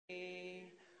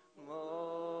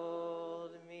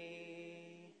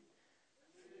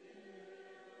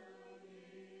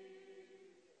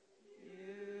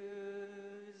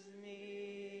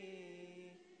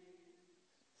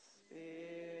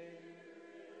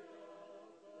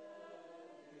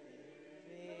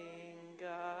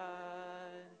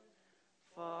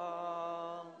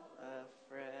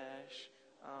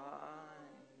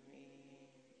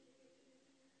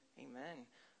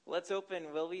let's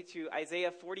open, will we, to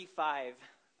Isaiah 45.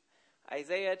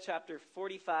 Isaiah chapter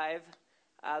 45.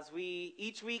 As we,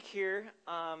 each week here,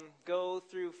 go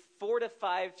through 4 to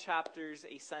 5 chapters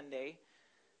a Sunday,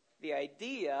 the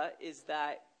idea is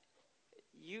that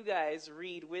you guys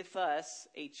read with us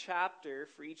a chapter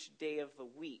for each day of the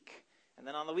week. And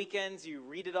then on the weekends, you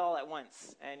read it all at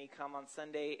once. And you come on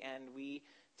Sunday and we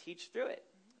teach through it.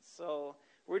 So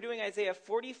we're doing Isaiah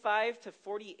 45 to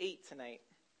 48 tonight.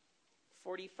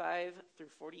 45 through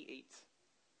 48.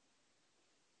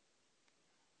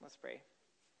 Let's pray.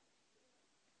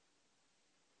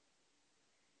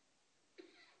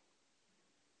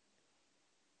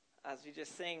 As we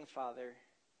just sang, Father,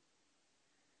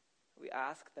 we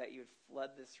ask that you would flood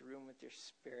this room with your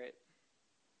Spirit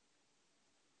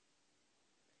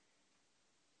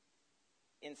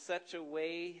in such a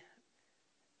way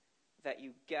that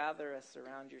you gather us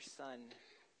around your Son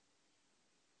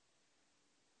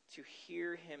to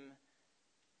hear him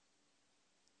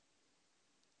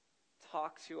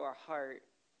talk to our heart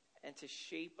and to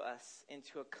shape us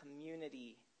into a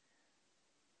community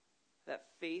that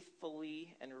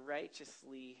faithfully and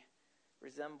righteously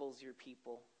resembles your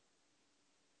people.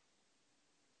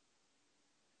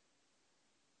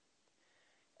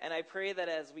 And I pray that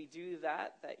as we do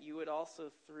that, that you would also,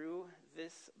 through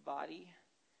this body,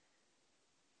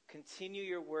 continue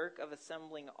your work of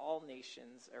assembling all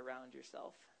nations around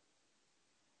yourself.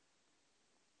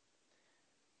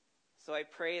 So I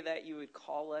pray that you would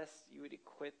call us, you would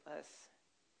equip us,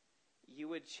 you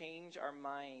would change our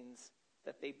minds,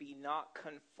 that they be not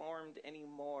conformed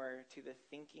anymore to the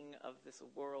thinking of this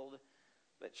world,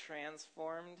 but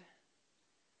transformed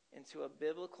into a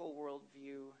biblical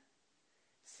worldview,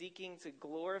 seeking to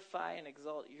glorify and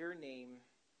exalt your name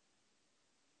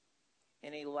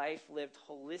in a life lived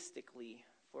holistically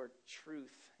for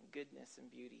truth, goodness, and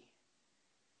beauty.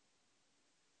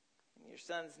 In your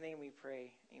Son's name we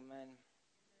pray. Amen.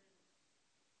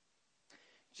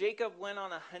 Jacob went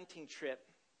on a hunting trip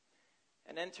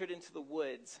and entered into the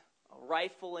woods, a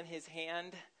rifle in his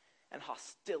hand and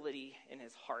hostility in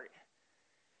his heart.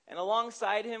 And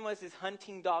alongside him was his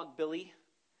hunting dog, Billy.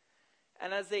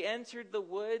 And as they entered the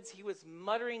woods, he was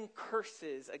muttering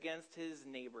curses against his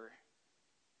neighbor.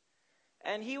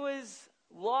 And he was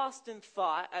lost in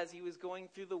thought as he was going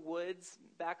through the woods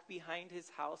back behind his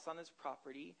house on his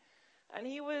property. And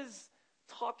he was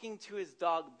talking to his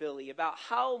dog, Billy, about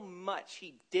how much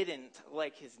he didn't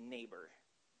like his neighbor.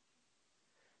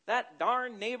 That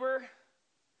darn neighbor,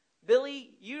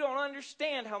 Billy, you don't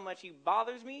understand how much he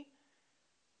bothers me.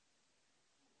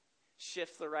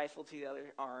 Shifts the rifle to the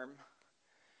other arm.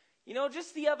 You know,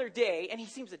 just the other day, and he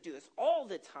seems to do this all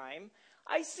the time,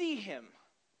 I see him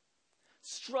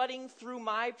strutting through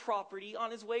my property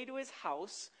on his way to his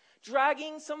house,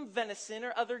 dragging some venison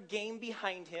or other game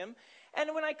behind him.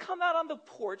 And when I come out on the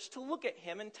porch to look at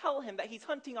him and tell him that he's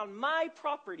hunting on my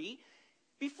property,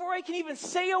 before I can even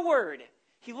say a word,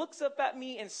 he looks up at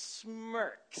me and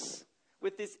smirks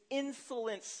with this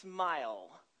insolent smile.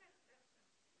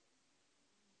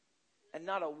 And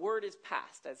not a word is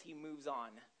passed as he moves on.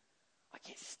 I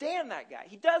can't stand that guy.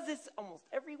 He does this almost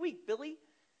every week, Billy.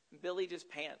 And Billy just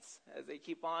pants as they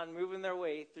keep on moving their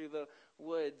way through the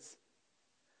woods.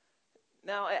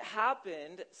 Now, it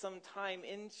happened sometime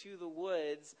into the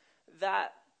woods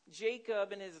that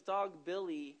Jacob and his dog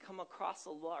Billy come across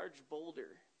a large boulder.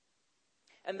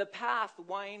 And the path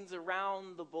winds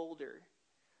around the boulder.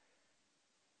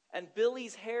 And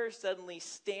Billy's hair suddenly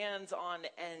stands on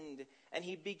end, and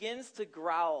he begins to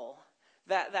growl.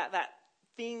 That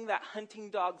thing that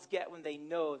hunting dogs get when they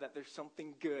know that there's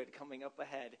something good coming up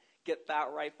ahead. Get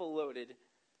that rifle loaded.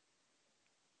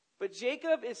 But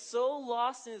Jacob is so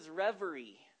lost in his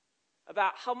reverie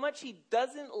about how much he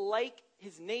doesn't like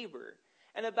his neighbor,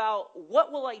 and about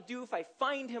what will I do if I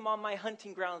find him on my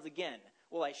hunting grounds again?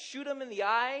 Will I shoot him in the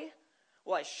eye?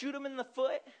 Will I shoot him in the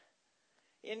foot?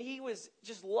 And he was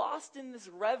just lost in this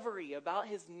reverie about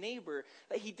his neighbor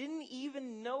that he didn't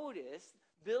even notice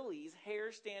Billy's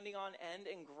hair standing on end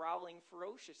and growling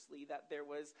ferociously that there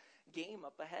was game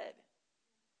up ahead.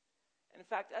 In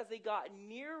fact, as they got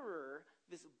nearer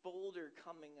this boulder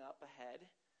coming up ahead,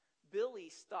 Billy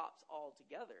stops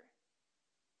altogether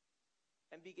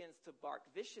and begins to bark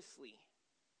viciously.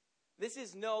 This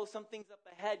is no, something's up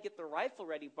ahead, get the rifle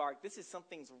ready bark. This is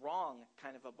something's wrong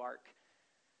kind of a bark.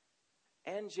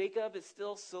 And Jacob is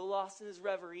still so lost in his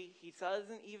reverie, he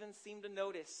doesn't even seem to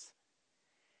notice.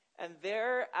 And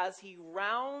there, as he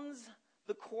rounds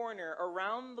the corner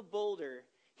around the boulder,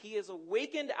 he is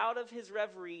awakened out of his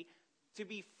reverie to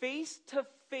be face to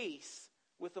face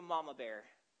with a mama bear.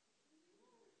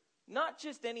 Not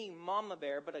just any mama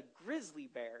bear, but a grizzly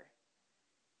bear.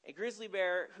 A grizzly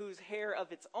bear whose hair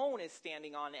of its own is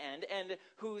standing on end and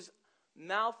whose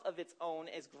mouth of its own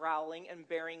is growling and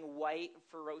bearing white,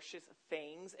 ferocious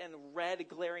fangs and red,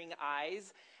 glaring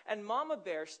eyes. And mama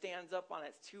bear stands up on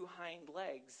its two hind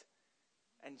legs.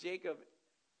 And Jacob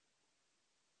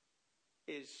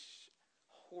is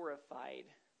horrified.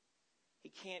 He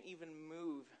can't even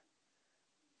move.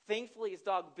 Thankfully, his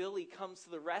dog Billy comes to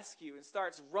the rescue and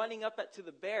starts running up to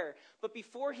the bear. But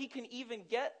before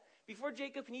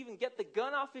Jacob can even get the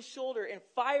gun off his shoulder and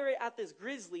fire it at this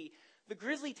grizzly, the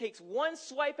grizzly takes one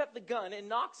swipe at the gun and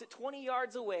knocks it 20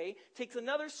 yards away, takes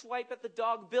another swipe at the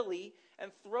dog Billy,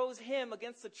 and throws him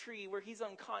against a tree where he's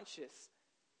unconscious.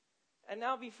 And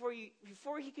now before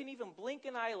he can even blink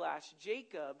an eyelash,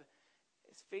 Jacob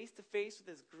is face to face with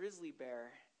this grizzly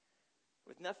bear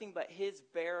with nothing but his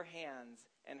bare hands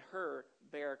and her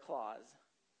bare claws.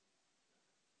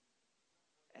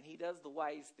 And he does the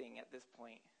wise thing at this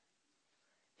point.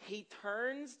 He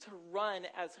turns to run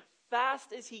as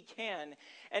fast as he can.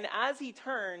 And as he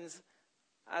turns,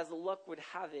 as luck would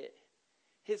have it,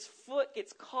 his foot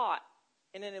gets caught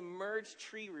in an emerged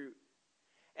tree root.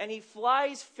 And he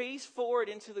flies face forward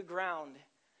into the ground.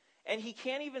 And he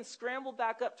can't even scramble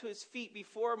back up to his feet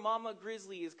before Mama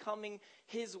Grizzly is coming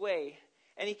his way.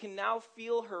 And he can now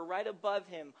feel her right above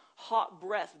him, hot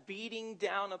breath beating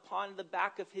down upon the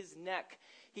back of his neck.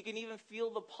 He can even feel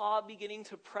the paw beginning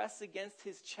to press against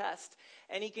his chest.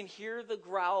 And he can hear the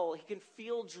growl. He can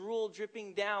feel drool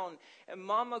dripping down. And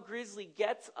Mama Grizzly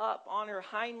gets up on her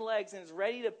hind legs and is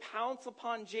ready to pounce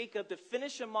upon Jacob to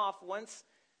finish him off once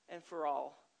and for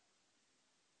all.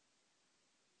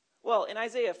 Well, in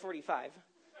Isaiah 45,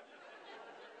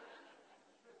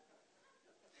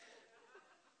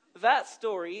 that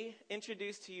story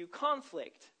introduced to you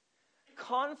conflict.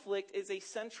 Conflict is a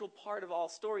central part of all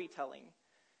storytelling.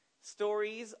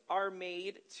 Stories are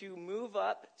made to move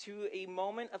up to a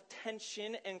moment of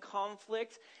tension and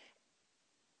conflict.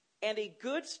 And a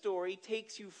good story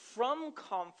takes you from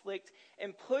conflict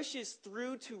and pushes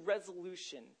through to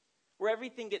resolution, where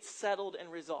everything gets settled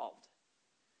and resolved.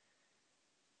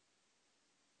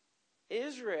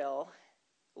 Israel,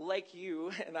 like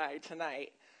you and I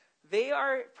tonight, they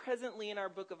are presently in our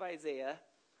book of Isaiah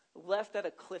left at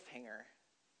a cliffhanger.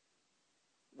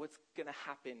 What's going to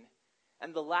happen?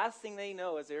 And the last thing they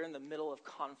know is they're in the middle of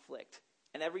conflict,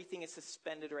 and everything is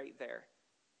suspended right there.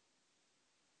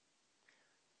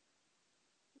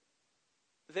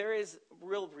 There is,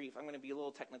 real brief, I'm going to be a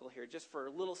little technical here just for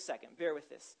a little second. Bear with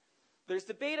this. There's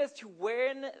debate as to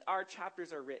when our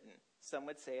chapters are written. Some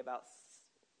would say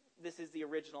this is the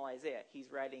original Isaiah.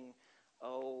 He's writing,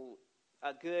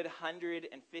 a good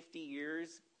 150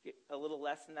 years, a little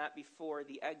less than that, before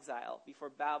the exile, before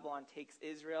Babylon takes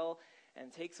Israel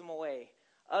and takes them away.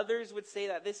 Others would say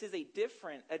that this is a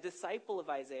disciple of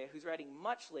Isaiah who's writing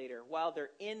much later while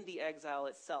they're in the exile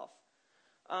itself.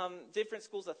 Different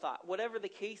schools of thought. Whatever the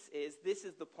case is, this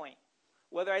is the point.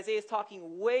 Whether Isaiah is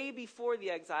talking way before the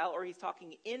exile or he's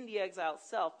talking in the exile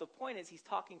itself, the point is he's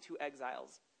talking to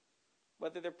exiles,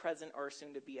 whether they're present or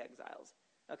soon to be exiles.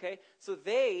 Okay? So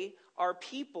they are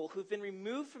people who've been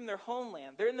removed from their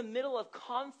homeland. They're in the middle of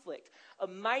conflict. A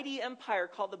mighty empire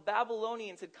called the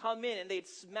Babylonians had come in and they'd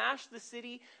smashed the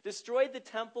city, destroyed the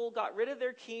temple, got rid of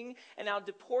their king, and now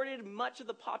deported much of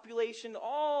the population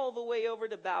all the way over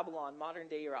to Babylon,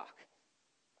 modern-day Iraq.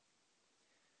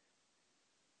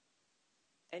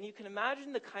 And you can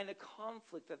imagine the kind of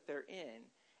conflict that they're in,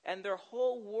 and their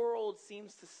whole world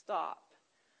seems to stop.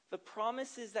 The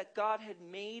promises that God had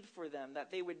made for them,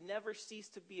 that they would never cease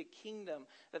to be a kingdom,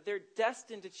 that they're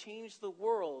destined to change the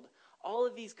world, all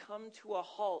of these come to a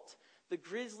halt. The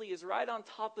grizzly is right on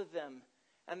top of them,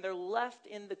 and they're left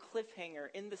in the cliffhanger,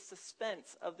 in the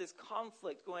suspense of this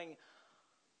conflict, going,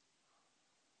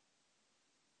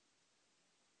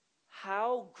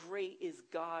 how great is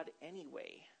God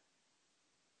anyway?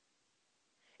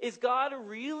 Is God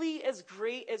really as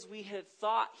great as we had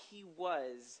thought he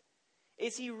was?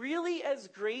 Is he really as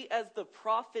great as the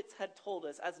prophets had told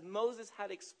us, as Moses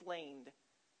had explained?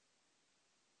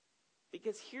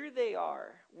 Because here they are,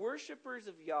 worshipers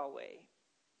of Yahweh,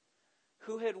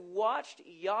 who had watched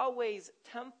Yahweh's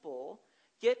temple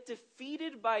get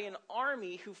defeated by an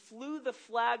army who flew the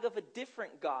flag of a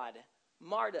different god,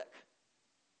 Marduk.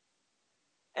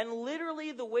 And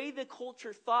literally the way the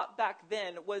culture thought back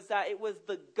then was that it was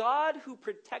the God who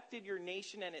protected your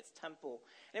nation and its temple.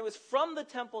 And it was from the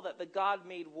temple that the God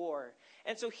made war.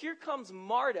 And so here comes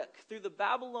Marduk through the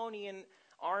Babylonian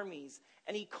armies,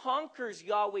 and he conquers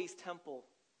Yahweh's temple.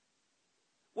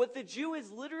 What the Jew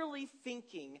is literally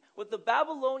thinking, what the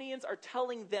Babylonians are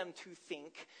telling them to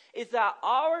think, is that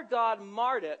our God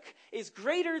Marduk is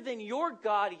greater than your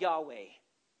God Yahweh.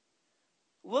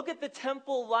 Look at the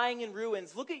temple lying in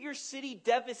ruins. Look at your city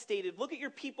devastated. Look at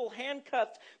your people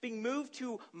handcuffed, being moved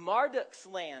to Marduk's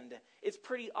land. It's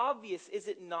pretty obvious, is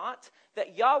it not,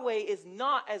 that Yahweh is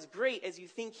not as great as you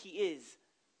think he is.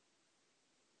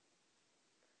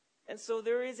 And so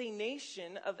there is a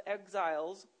nation of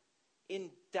exiles in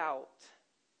doubt.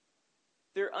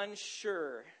 They're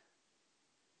unsure.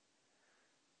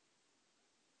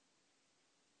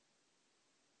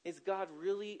 Is God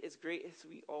really as great as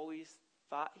we always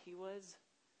thought he was?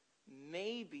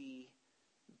 Maybe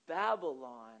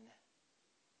Babylon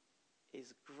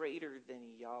is greater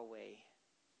than Yahweh.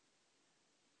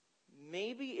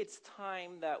 Maybe it's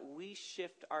time that we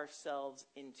shift ourselves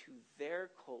into their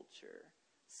culture,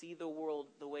 see the world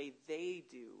the way they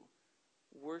do,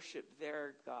 worship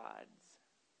their gods.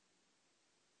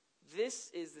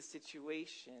 This is the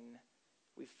situation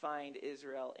we find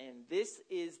Israel in. This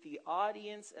is the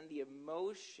audience and the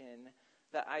emotion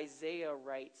that Isaiah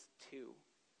writes to.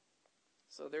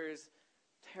 So there's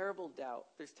terrible doubt.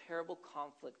 There's terrible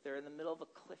conflict. They're in the middle of a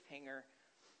cliffhanger.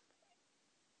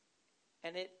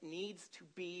 And it needs to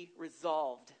be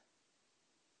resolved.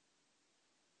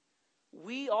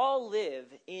 We all live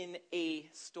in a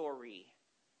story.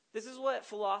 This is what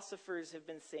philosophers have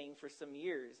been saying for some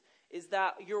years, is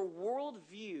that your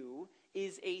worldview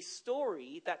is a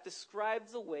story that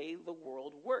describes the way the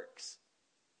world works.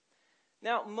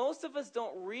 Now, most of us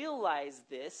don't realize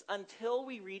this until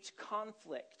we reach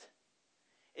conflict.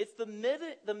 It's the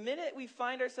minute we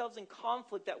find ourselves in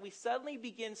conflict that we suddenly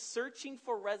begin searching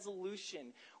for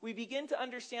resolution. We begin to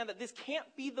understand that this can't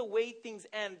be the way things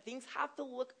end. Things have to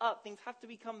look up. Things have to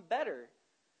become better.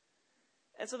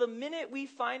 And so the minute we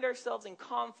find ourselves in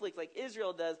conflict like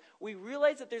Israel does, we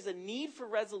realize that there's a need for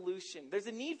resolution. There's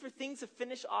a need for things to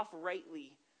finish off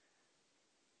rightly.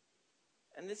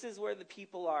 And this is where the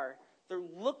people are. They're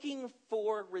looking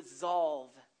for resolve.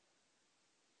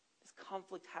 This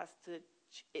conflict has to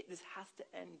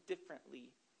end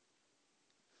differently.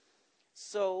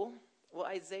 So what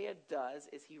Isaiah does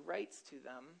is he writes to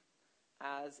them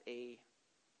as a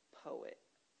poet.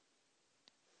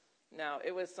 Now,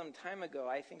 it was some time ago.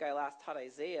 I think I last taught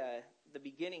Isaiah, the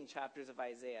beginning chapters of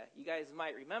Isaiah. You guys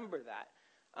might remember that.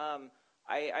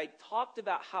 I talked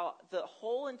about how the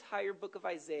whole entire book of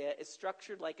Isaiah is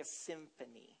structured like a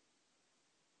symphony.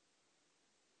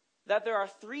 That there are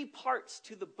 3 parts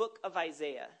to the book of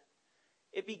Isaiah.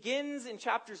 It begins in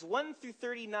chapters 1 through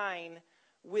 39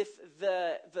 with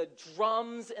the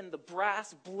drums and the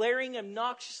brass blaring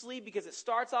obnoxiously, because it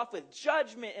starts off with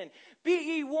judgment and be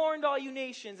ye warned, all you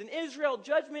nations. In Israel,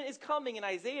 judgment is coming, and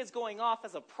Isaiah is going off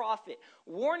as a prophet,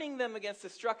 warning them against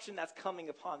destruction that's coming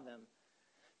upon them.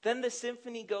 Then the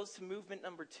symphony goes to movement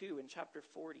number 2 in chapter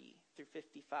 40 through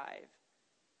 55.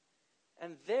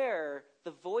 And there,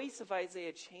 the voice of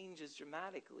Isaiah changes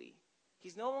dramatically.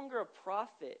 He's no longer a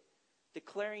prophet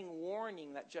declaring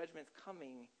warning that judgment's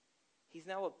coming. He's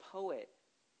now a poet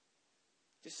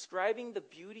describing the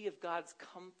beauty of God's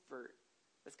comfort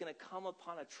that's going to come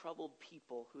upon a troubled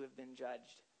people who have been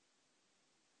judged.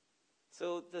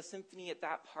 So the symphony at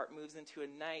that part moves into a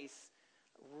nice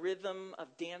rhythm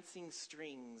of dancing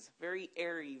strings, very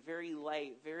airy, very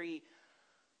light, very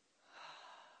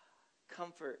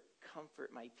comfort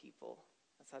my people.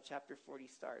 That's how chapter 40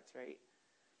 starts, right?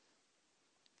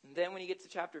 And then when you get to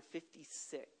chapter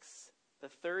 56, the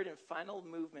third and final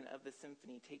movement of the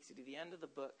symphony takes you to the end of the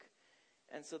book.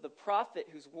 And so the prophet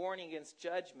who's warning against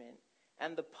judgment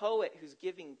and the poet who's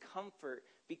giving comfort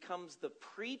becomes the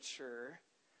preacher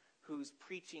who's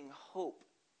preaching hope.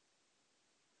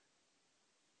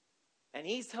 And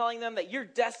he's telling them that you're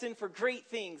destined for great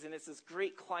things. And it's this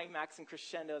great climax and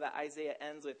crescendo that Isaiah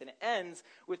ends with. And it ends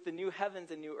with the new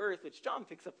heavens and new earth, which John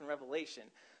picks up in Revelation.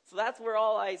 So that's where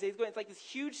all Isaiah's going. It's like this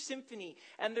huge symphony.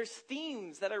 And there's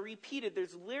themes that are repeated.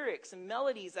 There's lyrics and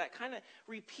melodies that kind of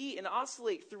repeat and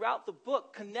oscillate throughout the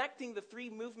book, connecting the 3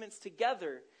 movements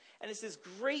together. And it's this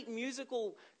great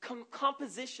musical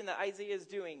composition that Isaiah is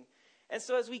doing. And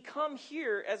so as we come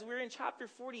here, as we're in chapter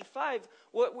 45,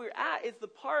 what we're at is the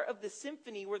part of the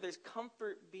symphony where there's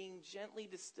comfort being gently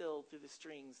distilled through the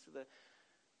strings to the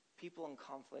people in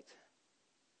conflict.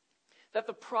 That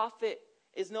the prophet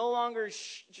is no longer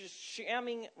just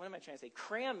shamming, what am I trying to say?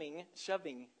 Cramming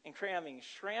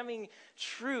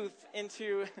truth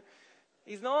into,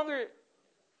 he's no longer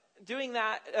doing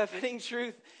that, putting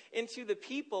truth into the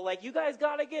people. Like, you guys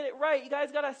got to get it right. You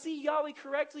guys got to see Yahweh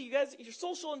correctly. You guys, your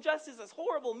social injustice is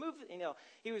horrible. Move.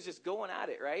 He was just going at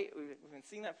it, right? We've been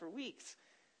seeing that for weeks.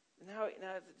 Now it's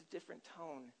a different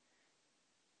tone.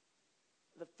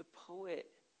 The poet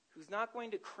who's not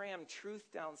going to cram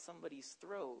truth down somebody's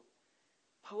throat.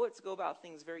 Poets go about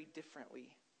things very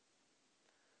differently.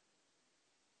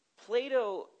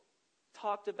 Plato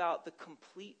talked about the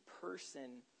complete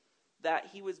person, that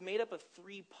he was made up of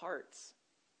 3 parts.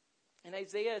 And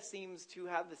Isaiah seems to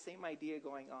have the same idea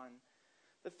going on.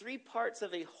 The 3 parts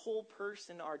of a whole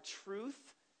person are truth.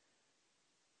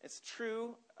 It's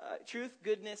truth,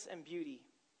 goodness, and beauty.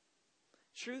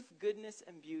 Truth, goodness,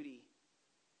 and beauty.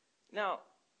 Now,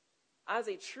 as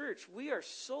a church, we are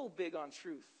so big on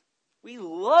truth. We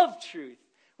love truth.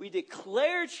 We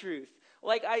declare truth.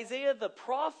 Like Isaiah the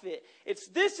prophet,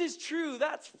 this is true,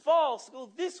 that's false. Go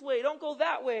this way, don't go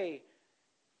that way.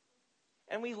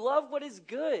 And we love what is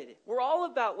good. We're all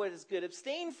about what is good.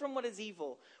 Abstain from what is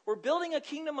evil. We're building a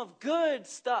kingdom of good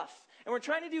stuff. And we're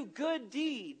trying to do good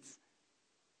deeds.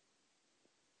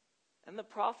 And the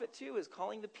prophet, too, is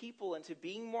calling the people into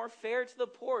being more fair to the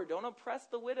poor. Don't oppress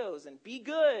the widows and be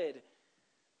good.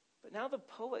 But now the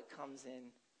poet comes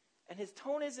in. And his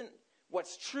tone isn't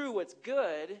what's true, what's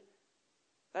good.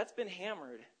 That's been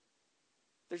hammered.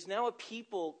 There's now a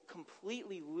people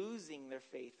completely losing their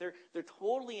faith. They're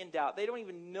totally in doubt. They don't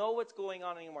even know what's going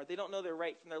on anymore. They don't know their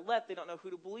right from their left. They don't know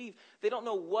who to believe. They don't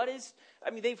know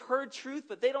they've heard truth,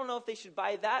 but they don't know if they should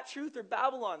buy that truth or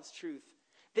Babylon's truth.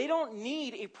 They don't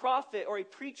need a prophet or a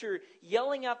preacher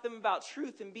yelling at them about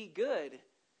truth and be good.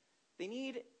 They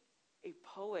need a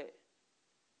poet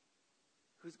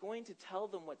who's going to tell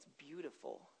them what's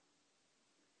beautiful,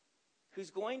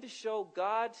 who's going to show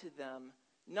God to them,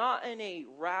 not in a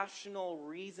rational,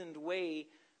 reasoned way.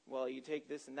 Well, you take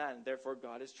this and that, and therefore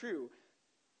God is true.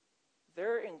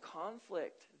 They're in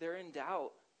conflict. They're in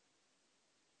doubt.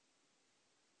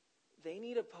 They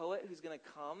need a poet who's going to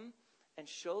come and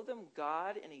show them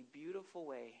God in a beautiful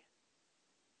way.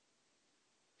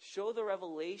 Show the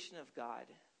revelation of God.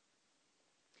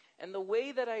 And the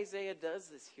way that Isaiah does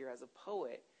this here as a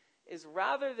poet is,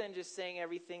 rather than just saying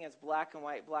everything as black and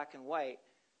white,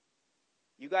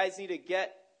 you guys need to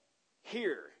get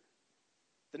here.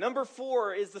 The number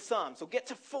 4 is the sum, so get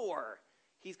to 4.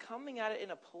 He's coming at it in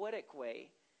a poetic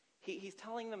way. He's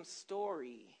telling them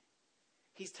story.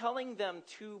 He's telling them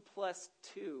 2 plus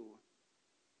 2.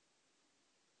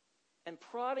 And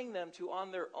prodding them to,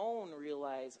 on their own,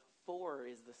 realize 4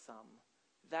 is the sum.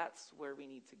 That's where we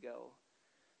need to go.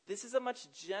 This is a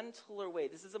much gentler way.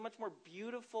 This is a much more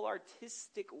beautiful,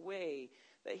 artistic way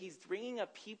that he's bringing a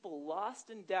people lost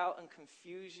in doubt and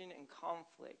confusion and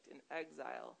conflict and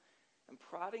exile and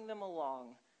prodding them along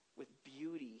with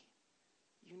beauty.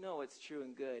 You know it's true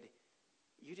and good.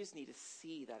 You just need to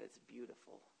see that it's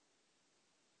beautiful.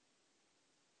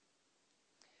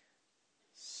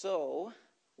 So,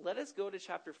 let us go to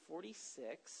chapter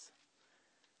 46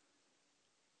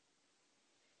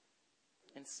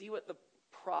 and see what the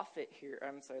poet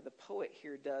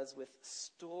here does with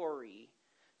story.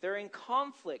 They're in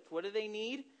conflict. What do they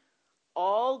need?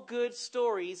 All good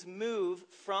stories move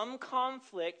from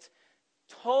conflict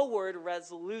toward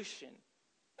resolution.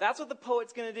 That's what the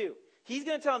poet's going to do. He's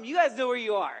going to tell them, you guys know where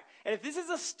you are. And if this is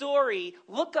a story,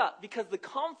 look up, because the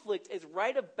conflict is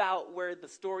right about where the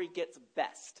story gets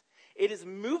best. It is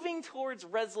moving towards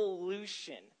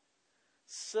resolution.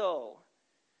 So,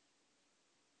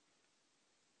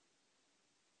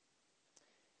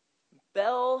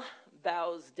 Bel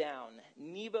bows down.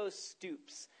 Nebo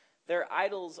stoops. Their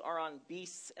idols are on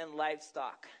beasts and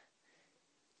livestock.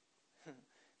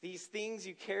 These things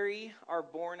you carry are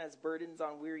borne as burdens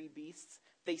on weary beasts.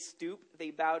 They stoop,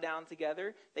 they bow down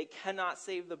together. They cannot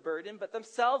save the burden, but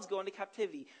themselves go into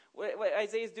captivity. What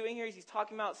Isaiah is doing here is he's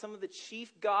talking about some of the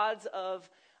chief gods of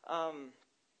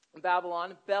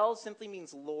Babylon. Bel simply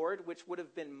means Lord, which would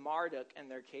have been Marduk in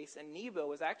their case. And Nebo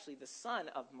was actually the son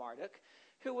of Marduk,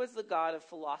 who was the god of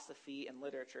philosophy and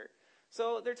literature.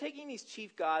 So they're taking these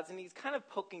chief gods, and he's kind of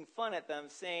poking fun at them,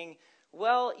 saying,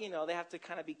 well, they have to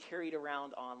kind of be carried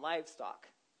around on livestock.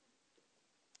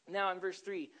 Now in verse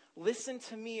 3, listen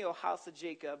to me, O house of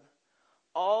Jacob,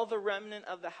 all the remnant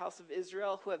of the house of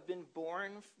Israel who have been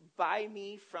born by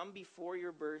me from before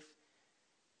your birth,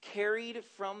 carried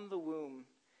from the womb.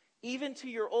 Even to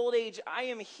your old age I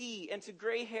am he, and to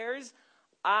gray hairs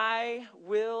I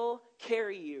will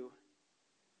carry you.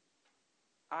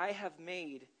 I have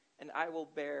made, and I will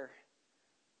bear.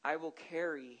 I will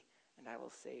carry, and I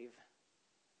will save.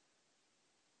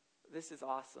 This is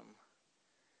awesome.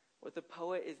 What the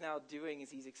poet is now doing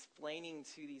is he's explaining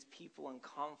to these people in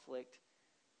conflict,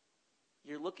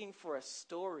 you're looking for a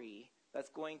story that's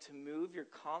going to move your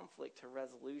conflict to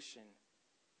resolution.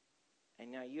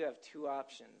 And now you have 2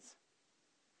 options.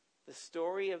 The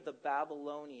story of the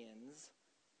Babylonians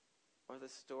or the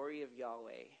story of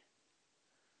Yahweh?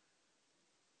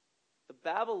 The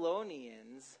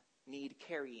Babylonians need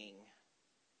carrying.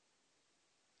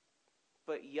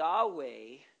 But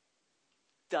Yahweh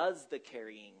does the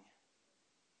carrying.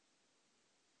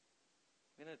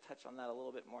 I'm going to touch on that a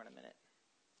little bit more in a minute.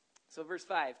 So verse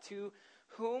 5, to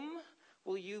whom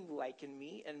will you liken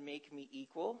me and make me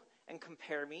equal and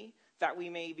compare me, that we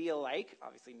may be alike?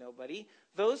 Obviously nobody.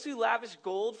 Those who lavish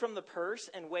gold from the purse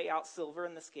and weigh out silver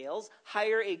in the scales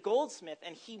hire a goldsmith,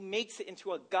 and he makes it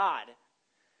into a god.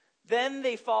 Then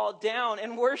they fall down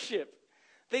and worship.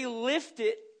 They lift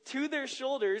it to their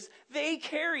shoulders. They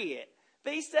carry it.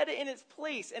 They set it in its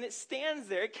place, and it stands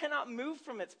there. It cannot move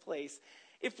from its place.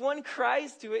 If one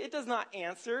cries to it, it does not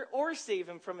answer or save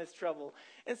him from his trouble.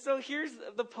 And so here's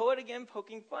the poet again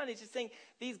poking fun. He's just saying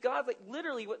these gods, like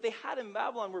literally what they had in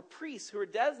Babylon were priests who were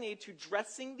designated to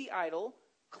dressing the idol,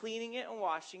 cleaning it and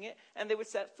washing it, and they would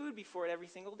set food before it every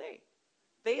single day.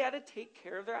 They had to take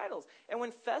care of their idols. And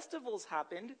when festivals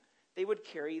happened, they would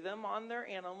carry them on their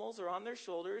animals or on their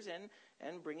shoulders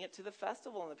and bring it to the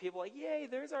festival. And the people were like, yay,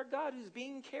 there's our God who's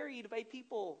being carried by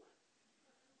people.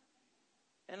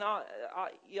 And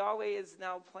Yahweh is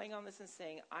now playing on this and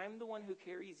saying, I'm the one who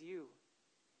carries you.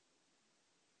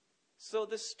 So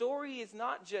the story is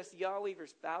not just Yahweh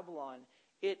versus Babylon.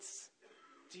 It's,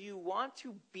 do you want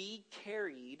to be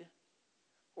carried,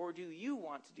 or do you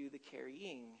want to do the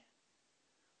carrying?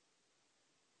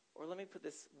 Or let me put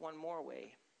this one more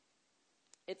way.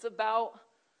 It's about,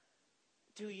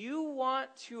 do you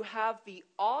want to have the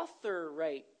author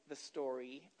write the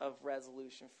story of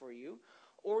resolution for you?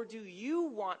 Or do you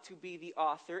want to be the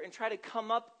author and try to come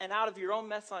up and out of your own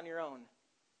mess on your own?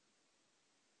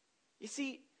 You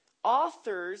see,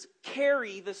 authors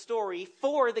carry the story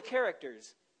for the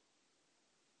characters.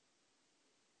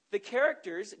 The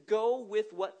characters go with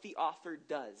what the author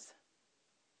does.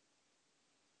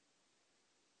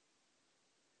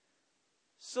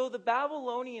 So the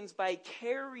Babylonians, by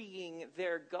carrying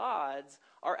their gods,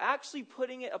 are actually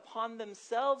putting it upon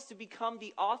themselves to become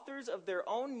the authors of their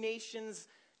own nation's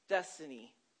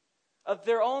destiny, of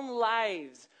their own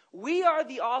lives. We are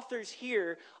the authors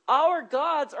here. Our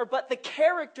gods are but the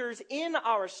characters in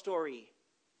our story.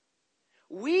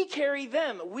 We carry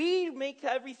them. We make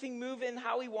everything move in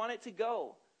how we want it to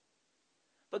go.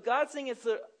 But God's saying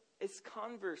it's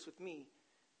converse with me.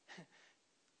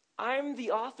 I'm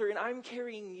the author and I'm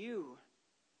carrying you.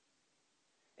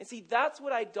 And see, that's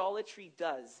what idolatry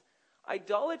does.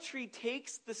 Idolatry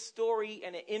takes the story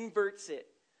and it inverts it.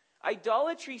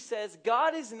 Idolatry says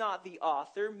God is not the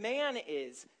author, man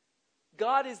is.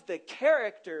 God is the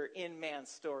character in man's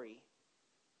story.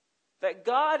 That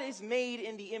God is made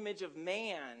in the image of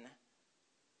man.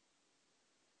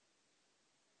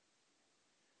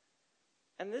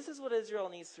 And this is what Israel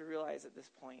needs to realize at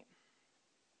this point.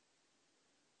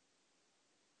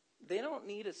 They don't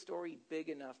need a story big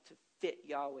enough to fit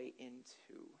Yahweh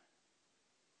into.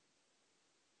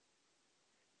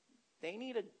 They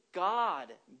need a God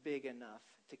big enough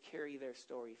to carry their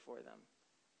story for them,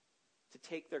 to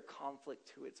take their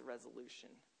conflict to its resolution.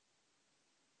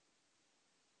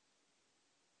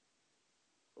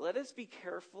 Let us be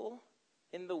careful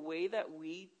in the way that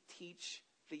we teach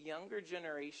the younger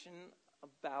generation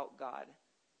about God.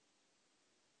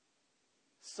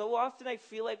 So often I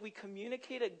feel like we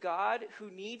communicate a God who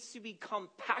needs to be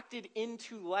compacted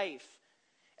into life.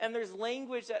 And there's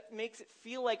language that makes it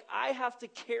feel like I have to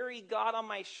carry God on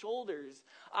my shoulders.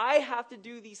 I have to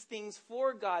do these things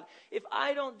for God. If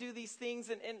I don't do these things,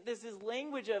 and there's this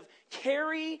language of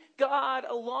carry God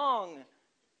along.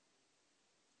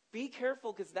 Be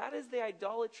careful, because that is the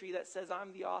idolatry that says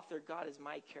I'm the author, God is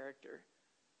my character.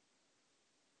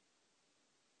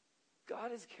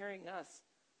 God is carrying us.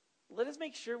 Let us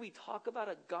make sure we talk about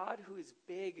a God who is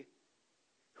big,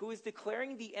 who is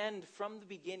declaring the end from the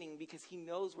beginning because he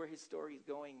knows where his story is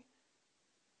going,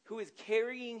 who is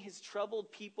carrying his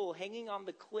troubled people, hanging on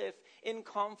the cliff in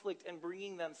conflict and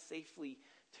bringing them safely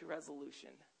to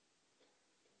resolution.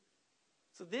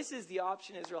 So this is the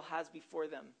option Israel has before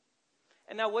them.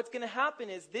 And now what's going to happen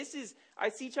is I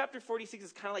see chapter 46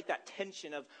 is kind of like that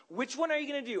tension of which one are you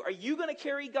going to do? Are you going to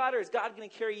carry God, or is God going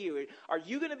to carry you? Are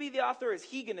you going to be the author, or is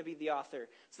he going to be the author?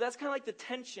 So that's kind of like the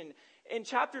tension. In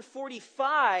chapter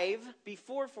 45,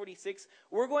 before 46,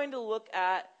 we're going to look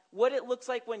at what it looks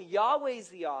like when Yahweh's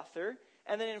the author.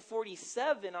 And then in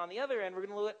 47, on the other end, we're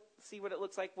going to see what it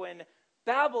looks like when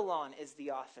Babylon is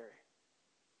the author.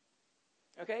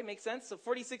 Okay, makes sense? So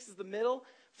 46 is the middle.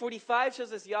 45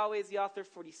 shows us Yahweh as the author.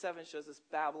 47 shows us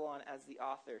Babylon as the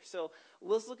author. So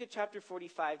let's look at chapter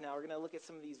 45 now. We're going to look at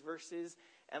some of these verses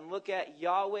and look at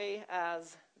Yahweh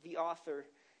as the author.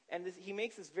 And he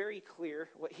makes this very clear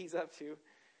what he's up to.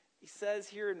 He says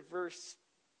here in verse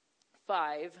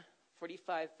 5,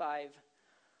 45:5,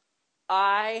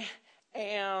 I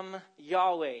am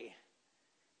Yahweh,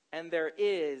 and there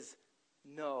is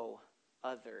no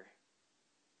other.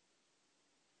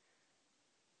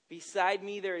 Beside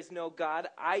me there is no God.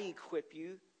 I equip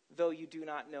you, though you do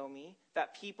not know me,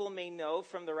 that people may know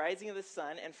from the rising of the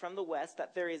sun and from the west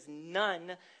that there is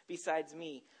none besides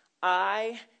me.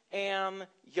 I am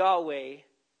Yahweh,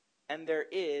 and there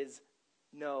is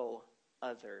no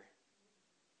other.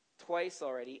 Twice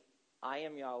already, I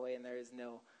am Yahweh, and there is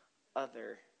no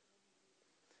other.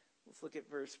 Let's look at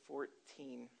verse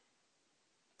 14.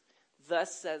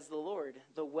 Thus says the Lord,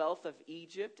 the wealth of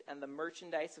Egypt and the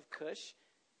merchandise of Cush,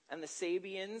 and the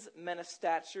Sabians, men of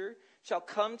stature, shall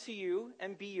come to you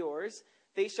and be yours.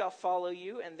 They shall follow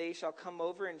you, and they shall come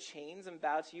over in chains and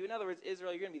bow to you. In other words,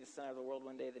 Israel, you're going to be the center of the world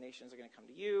one day. The nations are going to come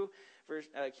to you.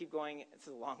 Keep going. It's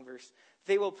a long verse.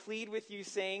 They will plead with you,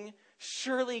 saying,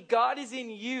 surely God is in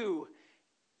you,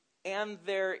 and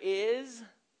there is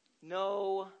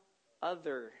no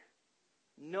other.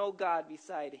 No God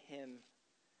beside him.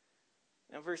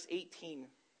 Now verse 18.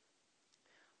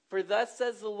 For thus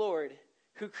says the Lord,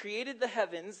 who created the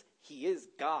heavens, he is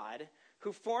God,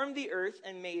 who formed the earth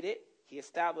and made it, he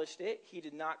established it, he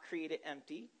did not create it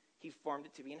empty, he formed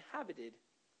it to be inhabited.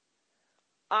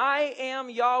 I am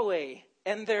Yahweh,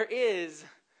 and there is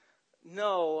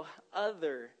no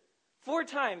other. 4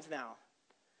 times now.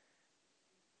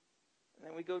 And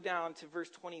then we go down to verse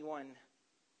 21.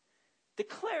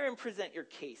 Declare and present your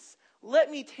case.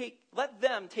 Let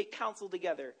them take counsel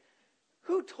together.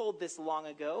 Who told this long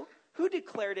ago? Who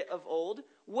declared it of old?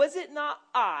 Was it not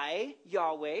I,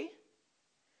 Yahweh?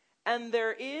 And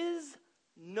there is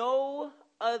no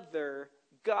other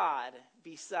God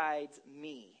besides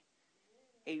me,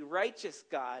 a righteous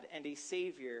God and a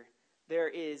Savior. There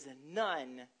is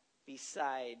none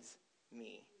besides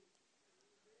me.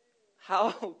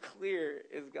 How clear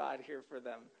is God here for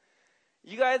them?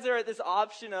 You guys are at this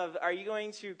option of, are you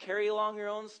going to carry along your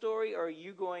own story, or are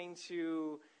you going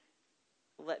to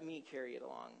let me carry it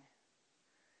along?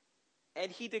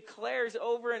 And he declares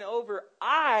over and over,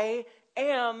 I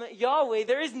am Yahweh.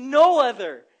 There is no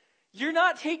other. You're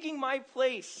not taking my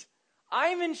place.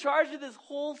 I'm in charge of this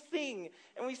whole thing.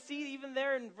 And we see even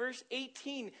there in verse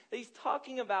 18 that he's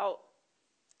talking about,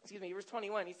 verse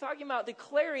 21, he's talking about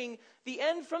declaring the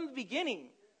end from the beginning.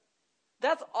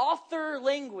 That's author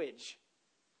language.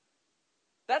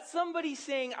 That's somebody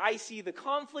saying, I see the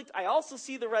conflict, I also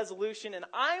see the resolution, and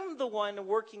I'm the one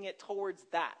working it towards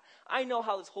that. I know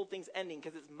how this whole thing's ending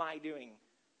because it's my doing.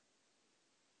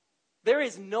 There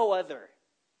is no other.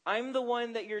 I'm the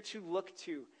one that you're to look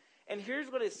to. And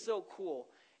here's what is so cool,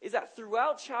 is that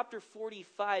throughout chapter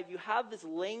 45, you have this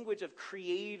language of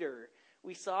creator.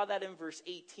 We saw that in verse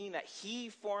 18, that he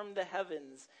formed the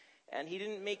heavens. And he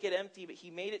didn't make it empty, but he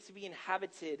made it to be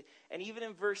inhabited. And even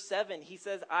in verse 7, he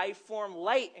says, I form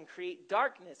light and create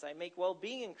darkness. I make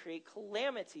well-being and create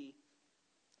calamity.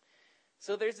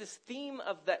 So there's this theme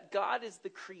of that God is the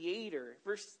creator.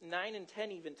 Verse 9 and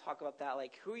 10 even talk about that.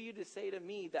 Like, who are you to say to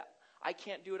me that I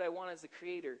can't do what I want as the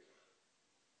creator?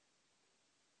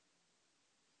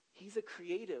 He's a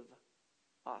creative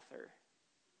author.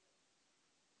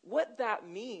 What that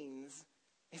means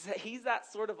is that he's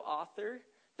that sort of author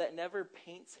that never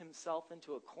paints himself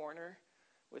into a corner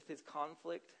with his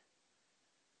conflict.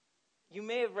 You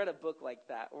may have read a book like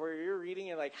that, where you're reading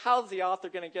it like, how's the author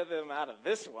going to get them out of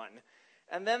this one?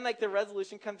 And then like the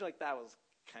resolution comes, you're like, that was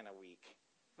kind of weak.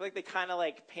 Like they kind of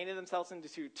like painted themselves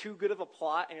into too good of a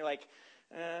plot, and you're like,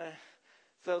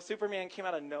 so Superman came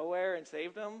out of nowhere and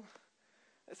saved him?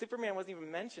 Superman wasn't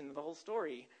even mentioned in the whole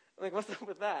story. Like, what's up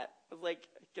with that? It was like,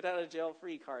 get out of jail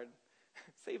free card.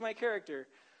 Save my character.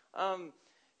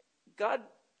 God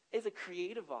is a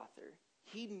creative author.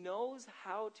 He knows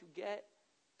how to get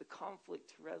the conflict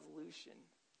to resolution.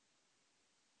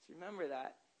 So remember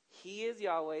that. He is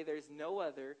Yahweh, there's no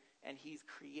other, and he's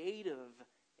creative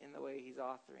in the way he's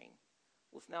authoring.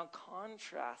 Let's now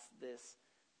contrast this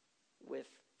with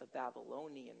the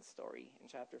Babylonian story in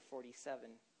chapter 47.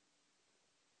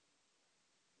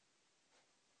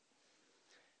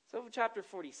 So chapter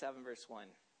 47, verse 1.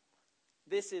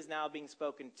 This is now being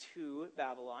spoken to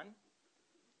Babylon.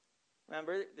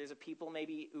 Remember, there's a people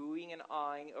maybe oohing and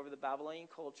awing over the Babylonian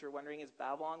culture, wondering, is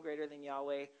Babylon greater than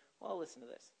Yahweh? Well, listen to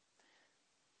this.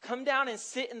 Come down and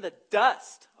sit in the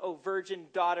dust, O virgin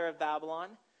daughter of Babylon.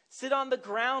 Sit on the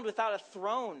ground without a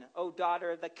throne, O daughter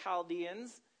of the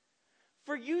Chaldeans.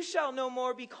 For you shall no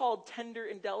more be called tender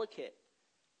and delicate.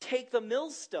 Take the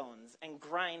millstones and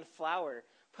grind flour.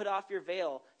 Put off your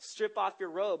veil, strip off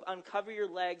your robe, uncover your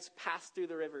legs, pass through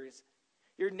the rivers.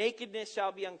 Your nakedness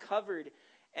shall be uncovered,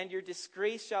 and your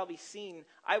disgrace shall be seen.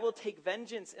 I will take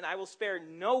vengeance, and I will spare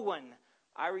no one.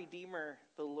 Our Redeemer,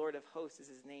 the Lord of hosts is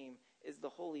his name, is the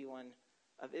Holy One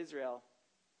of Israel.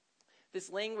 This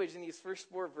language in these first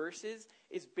 4 verses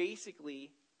is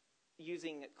basically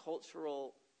using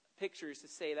cultural pictures to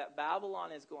say that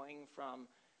Babylon is going from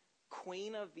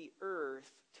queen of the earth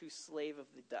to slave of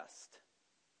the dust.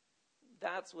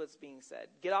 That's what's being said.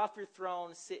 Get off your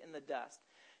throne, sit in the dust.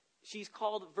 She's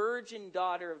called virgin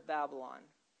daughter of Babylon.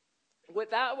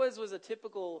 What that was a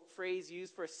typical phrase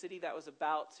used for a city that was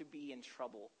about to be in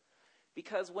trouble.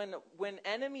 Because when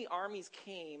enemy armies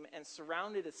came and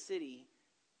surrounded a city,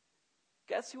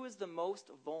 guess who was the most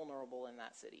vulnerable in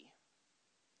that city?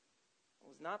 It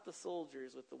was not the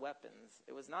soldiers with the weapons.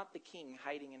 It was not the king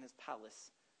hiding in his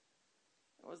palace.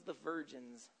 It was the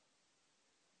virgins.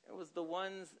 It was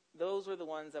those were the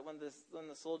ones that when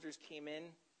the soldiers came in,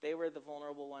 they were the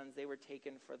vulnerable ones. They were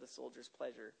taken for the soldiers'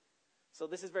 pleasure. So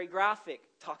this is very graphic,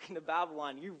 talking to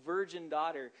Babylon. You virgin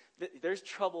daughter, there's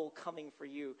trouble coming for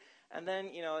you. And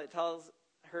then, it tells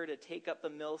her to take up the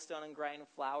millstone and grind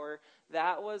flour.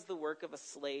 That was the work of a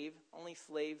slave. Only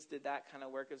slaves did that kind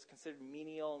of work. It was considered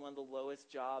menial and one of the lowest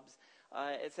jobs.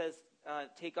 It says,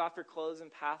 take off your clothes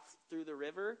and pass through the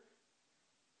river.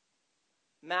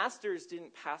 Masters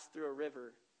didn't pass through a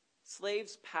river.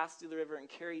 Slaves passed through the river and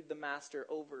carried the master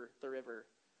over the river.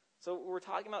 So we're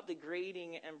talking about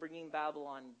degrading and bringing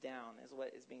Babylon down is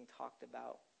what is being talked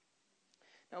about.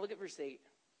 Now look at verse 8.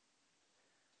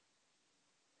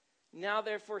 Now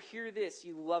therefore hear this,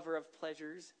 you lover of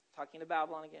pleasures, talking to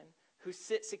Babylon again, who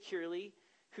sit securely,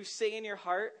 who say in your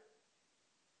heart,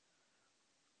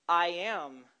 I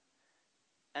am,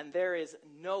 and there is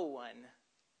no one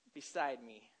beside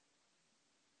me.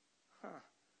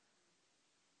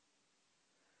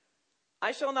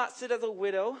 I shall not sit as a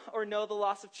widow or know the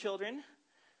loss of children.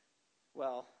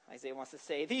 Well, Isaiah wants to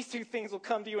say, these 2 things will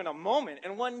come to you in a moment,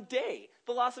 and one day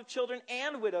the loss of children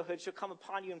and widowhood shall come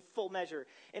upon you in full measure,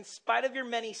 in spite of your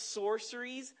many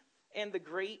sorceries and the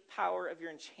great power of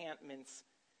your enchantments.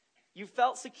 You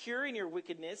felt secure in your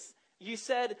wickedness. You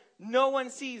said, no one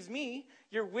sees me.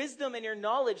 Your wisdom and your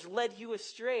knowledge led you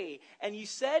astray. And you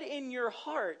said in your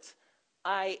heart,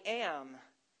 I am,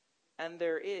 and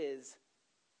there is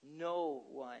no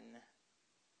one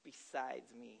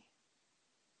besides me.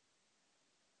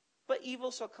 But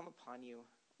evil shall come upon you,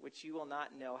 which you will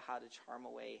not know how to charm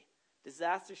away.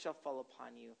 Disaster shall fall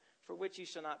upon you, for which you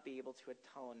shall not be able to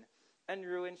atone. And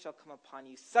ruin shall come upon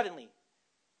you suddenly,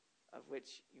 of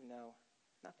which you know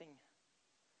nothing.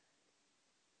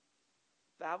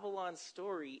 Babylon's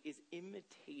story is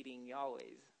imitating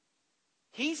Yahweh's.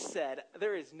 He said,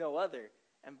 there is no other.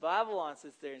 And Babylon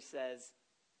sits there and says,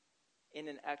 in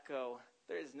an echo,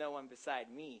 there is no one beside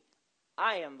me.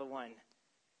 I am the one.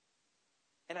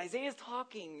 And Isaiah is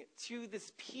talking to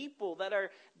this people that are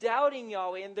doubting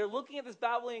Yahweh, and they're looking at this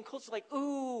Babylonian culture like,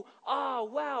 ooh,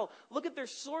 wow, look at their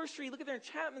sorcery, look at their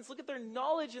enchantments, look at their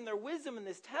knowledge and their wisdom in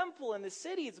this temple and this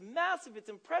city. It's massive, it's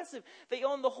impressive. They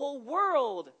own the whole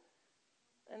world.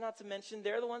 And not to mention,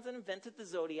 they're the ones that invented the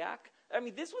zodiac. I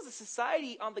mean, this was a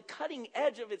society on the cutting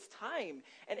edge of its time.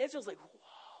 And Israel's like, whoa.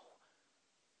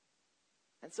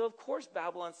 And so, of course,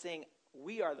 Babylon's saying,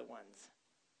 we are the ones.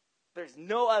 There's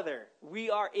no other. We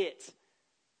are it.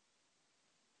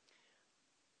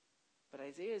 But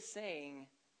Isaiah is saying,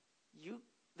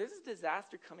 there's a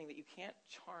disaster coming that you can't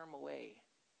charm away.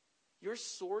 Your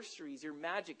sorceries, your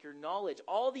magic, your knowledge,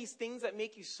 all these things that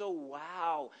make you so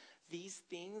wow, these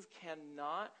things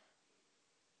cannot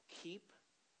keep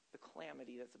the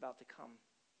calamity that's about to come.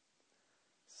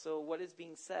 So what is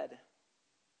being said?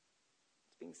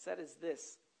 What's being said is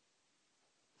this.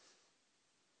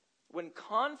 When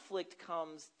conflict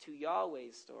comes to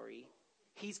Yahweh's story,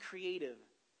 he's creative.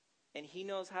 And he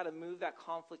knows how to move that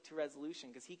conflict to resolution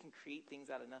because he can create things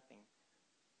out of nothing.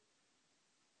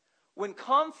 When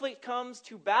conflict comes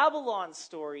to Babylon's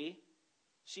story,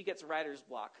 she gets writer's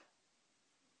block.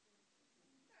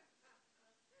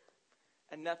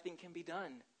 And nothing can be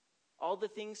done. All the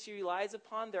things she relies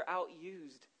upon, they're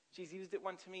outused. She's used it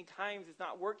one too many times. It's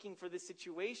not working for this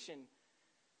situation.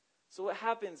 So what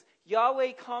happens?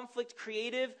 Yahweh, conflict,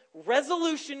 creative,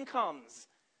 resolution comes.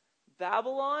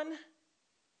 Babylon,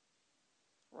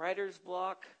 writer's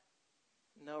block,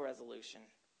 no resolution.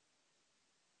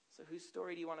 So whose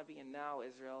story do you want to be in now,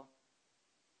 Israel?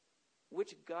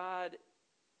 Which God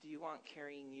do you want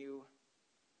carrying you?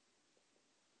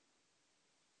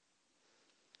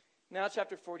 Now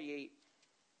chapter 48.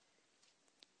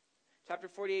 Chapter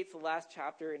 48 is the last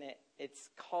chapter, and it's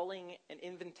calling an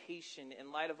invitation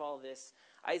in light of all this.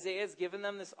 Isaiah has given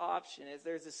them this option.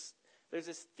 There's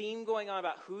this theme going on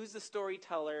about who's the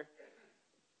storyteller.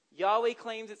 Yahweh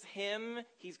claims it's him.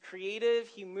 He's creative.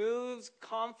 He moves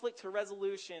conflict to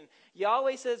resolution.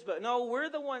 Yahweh says, but no, we're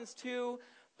the ones too.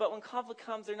 But when conflict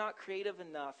comes, they're not creative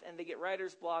enough, and they get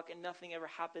writer's block, and nothing ever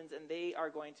happens, and they are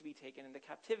going to be taken into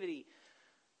captivity.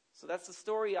 So that's the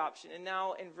story option. And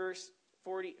now in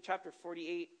chapter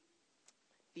 48,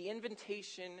 the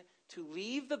invitation to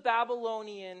leave the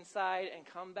Babylonian side and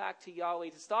come back to Yahweh,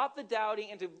 to stop the doubting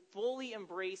and to fully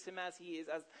embrace him as he is,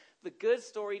 as the good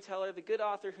storyteller, the good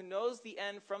author who knows the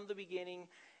end from the beginning,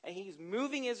 and he's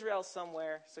moving Israel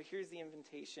somewhere. So here's the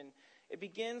invitation. It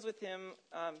begins with him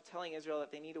telling Israel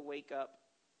that they need to wake up.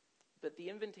 But the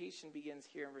invitation begins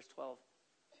here in verse 12.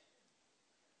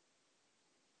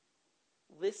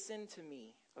 Listen to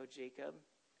me, O Jacob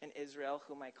and Israel,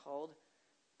 whom I called.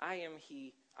 I am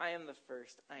he. I am the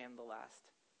first. I am the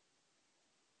last.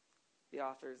 The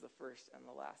author is the first and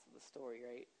the last of the story,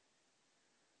 right?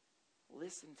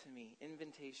 Listen to me.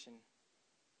 Invitation.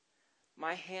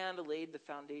 My hand laid the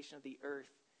foundation of the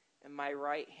earth, and my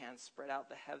right hand spread out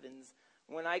the heavens.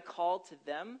 When I called to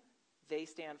them, they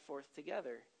stand forth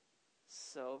together.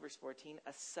 So, verse 14,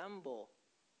 assemble,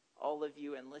 all of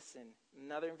you, and listen.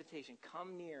 Another invitation.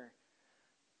 Come near.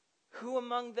 Who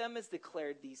among them has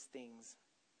declared these things?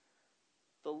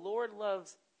 The Lord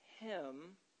loves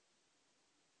him.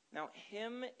 Now,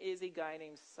 him is a guy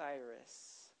named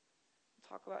Cyrus.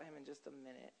 We'll talk about him in just a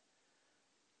minute.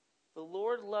 The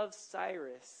Lord loves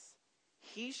Cyrus.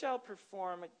 He shall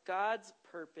perform God's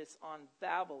purpose on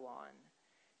Babylon,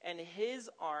 and his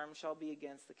arm shall be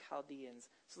against the Chaldeans.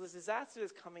 So this disaster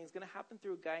that's coming is going to happen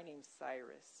through a guy named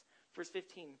Cyrus. Verse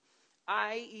 15.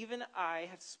 I, even I,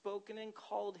 have spoken and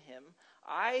called him.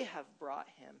 I have brought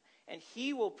him, and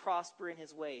he will prosper in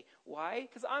his way. Why?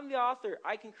 Because I'm the author.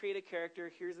 I can create a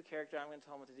character. Here's the character. I'm going to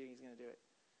tell him what to do. He's going to do it.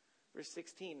 Verse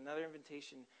 16, another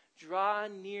invitation. Draw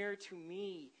near to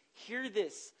me. Hear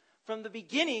this. From the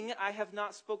beginning, I have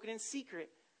not spoken in secret.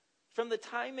 From the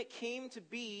time it came to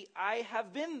be, I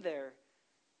have been there.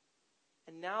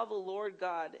 And now the Lord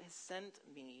God has sent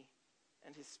me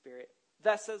and his Spirit.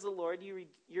 Thus says the Lord,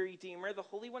 your Redeemer, the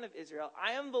Holy One of Israel.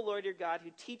 I am the Lord your God, who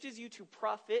teaches you to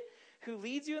profit, who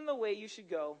leads you in the way you should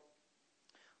go.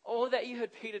 Oh, that you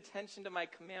had paid attention to my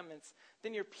commandments.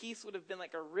 Then your peace would have been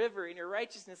like a river, and your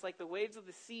righteousness like the waves of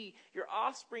the sea. Your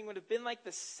offspring would have been like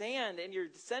the sand, and your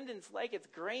descendants like its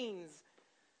grains.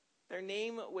 Their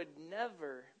name would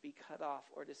never be cut off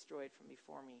or destroyed from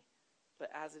before me. But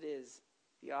as it is,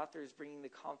 the author is bringing the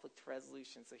conflict to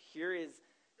resolution. So here is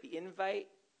the invite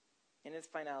in its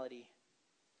finality.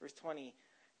 Verse 20.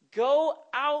 Go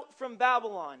out from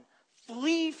Babylon.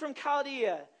 Flee from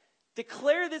Chaldea.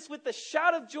 Declare this with the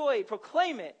shout of joy.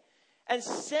 Proclaim it. And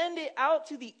send it out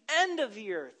to the end of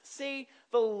the earth. Say,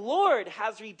 the Lord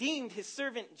has redeemed his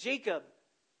servant Jacob.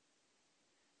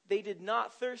 They did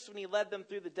not thirst when he led them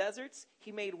through the deserts.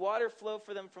 He made water flow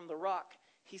for them from the rock.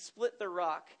 He split the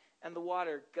rock, and the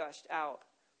water gushed out.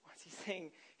 What's he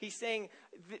saying? He's saying,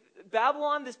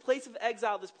 Babylon, this place of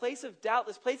exile, this place of doubt,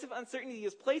 this place of uncertainty,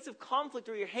 this place of conflict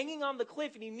where you're hanging on the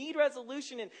cliff and you need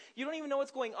resolution and you don't even know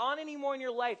what's going on anymore in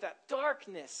your life, that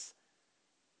darkness.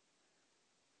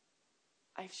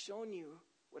 I've shown you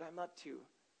what I'm up to.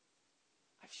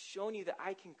 I've shown you that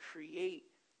I can create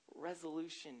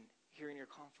resolution here in your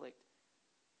conflict.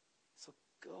 So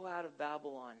go out of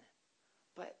Babylon.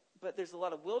 But there's a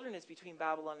lot of wilderness between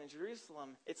Babylon and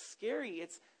Jerusalem. It's scary.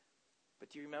 But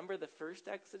do you remember the first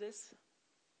Exodus?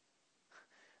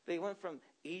 They went from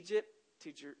Egypt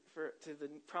to the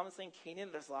promised land, Canaan.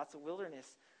 There's lots of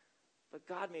wilderness. But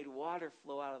God made water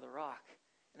flow out of the rock.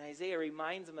 And Isaiah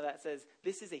reminds them of that, says,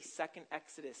 this is a second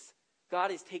Exodus.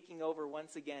 God is taking over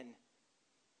once again.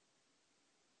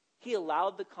 He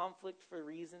allowed the conflict for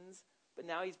reasons, but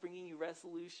now he's bringing you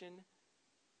resolution,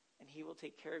 and he will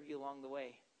take care of you along the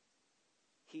way.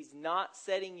 He's not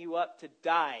setting you up to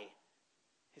die.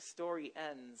 His story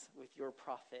ends with your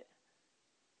prophet.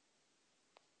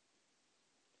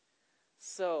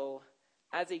 So,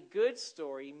 as a good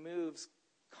story moves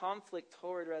conflict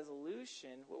toward resolution,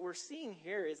 what we're seeing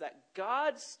here is that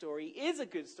God's story is a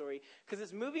good story because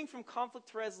it's moving from conflict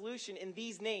to resolution in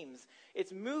these names.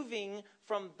 It's moving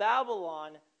from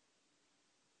Babylon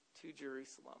to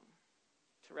Jerusalem,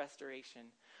 to restoration.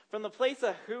 From the place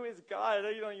of who is God,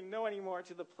 you don't even know anymore,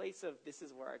 to the place of this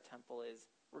is where our temple is.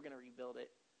 We're going to rebuild it.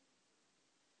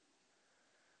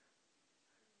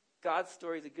 God's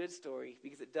story is a good story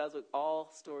because it does what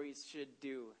all stories should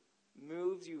do.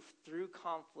 Moves you through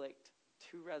conflict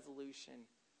to resolution.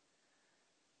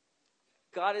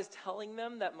 God is telling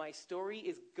them that my story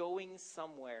is going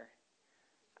somewhere.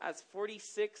 As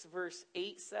 46 verse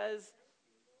 8 says,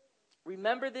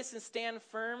 remember this and stand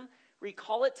firm.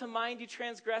 Recall it to mind, you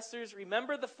transgressors.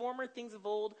 Remember the former things of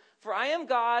old. For I am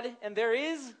God, and there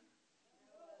is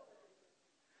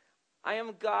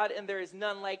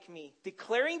none like me.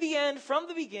 Declaring the end from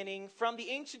the beginning, from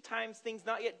the ancient times, things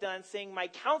not yet done, saying, my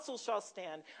counsel shall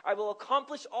stand. I will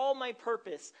accomplish all my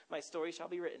purpose. My story shall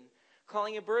be written.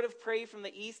 Calling a bird of prey from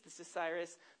the east, this is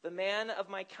Cyrus, the man of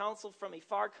my counsel from a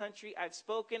far country. I have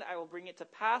spoken, I will bring it to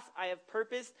pass. I have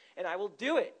purposed, and I will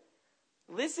do it.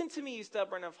 Listen to me, you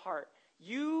stubborn of heart.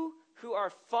 You who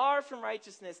are far from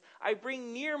righteousness, I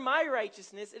bring near my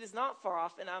righteousness. It is not far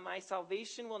off, and my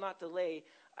salvation will not delay.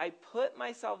 I put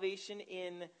my salvation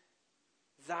in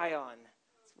Zion.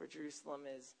 That's where Jerusalem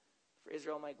is. For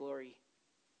Israel, my glory.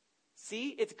 See,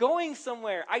 it's going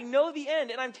somewhere. I know the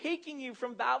end, and I'm taking you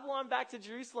from Babylon back to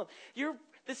Jerusalem.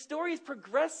 The story is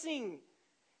progressing.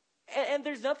 And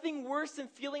there's nothing worse than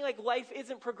feeling like life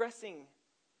isn't progressing.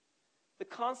 The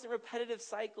constant repetitive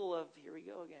cycle of, here we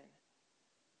go again.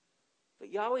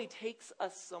 But Yahweh takes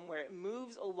us somewhere. It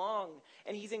moves along.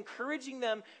 And he's encouraging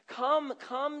them, come,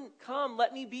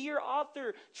 let me be your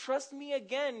author. Trust me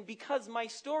again, because my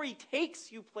story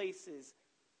takes you places.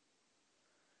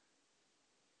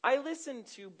 I listened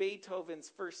to Beethoven's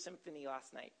First Symphony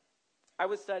last night. I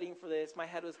was studying for this. My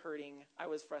head was hurting. I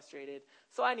was frustrated.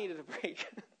 So I needed a break.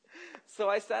 So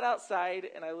I sat outside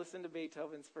and I listened to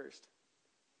Beethoven's First.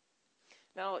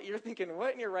 Now, you're thinking,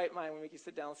 what in your right mind would make you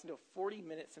sit down and listen to a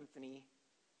 40-minute symphony,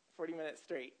 40 minutes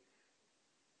straight?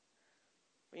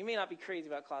 Well, you may not be crazy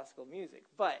about classical music,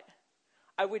 but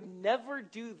I would never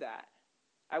do that.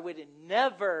 I would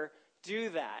never do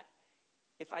that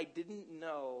if I didn't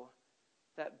know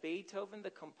that Beethoven, the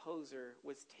composer,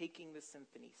 was taking the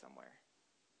symphony somewhere.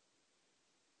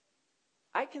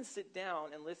 I can sit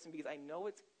down and listen because I know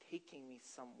it's taking me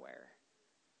somewhere.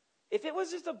 If it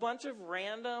was just a bunch of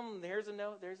random, there's a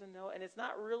note, and it's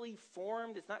not really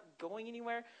formed, it's not going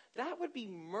anywhere, that would be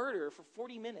murder for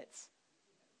 40 minutes.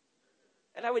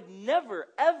 And I would never,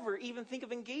 ever even think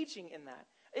of engaging in that.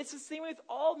 It's the same way with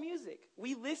all music.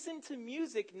 We listen to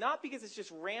music not because it's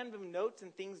just random notes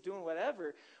and things doing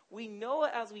whatever. We know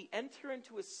as we enter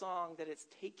into a song that it's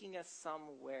taking us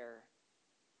somewhere.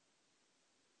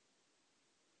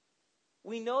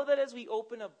 We know that as we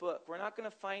open a book, we're not going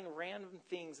to find random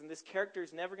things, and this character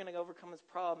is never going to overcome his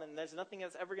problem, and there's nothing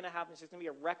that's ever going to happen. It's just going to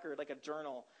be a record, like a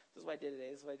journal. This is what I did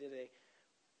today.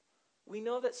 We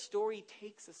know that story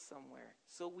takes us somewhere,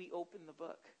 so we open the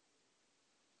book.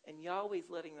 And Yahweh's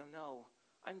letting them know,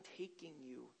 I'm taking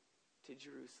you to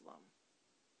Jerusalem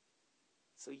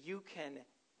so you can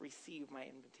receive my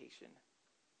invitation.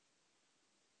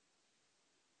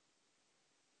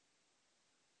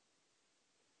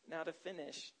 Now to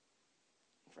finish,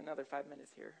 for another 5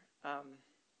 minutes here,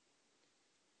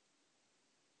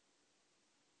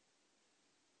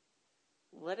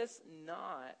 let us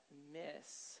not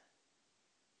miss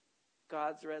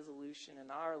God's resolution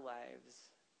in our lives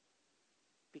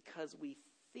because we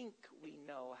think we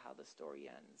know how the story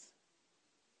ends.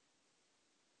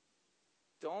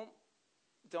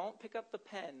 Don't pick up the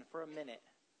pen for a minute.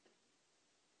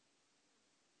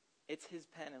 It's his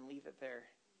pen and leave it there.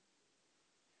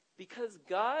 Because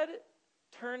God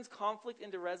turns conflict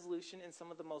into resolution in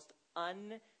some of the most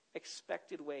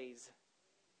unexpected ways.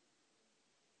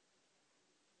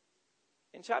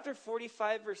 In chapter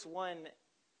 45, verse 1,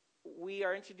 we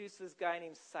are introduced to this guy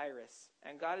named Cyrus.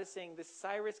 And God is saying, this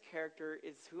Cyrus character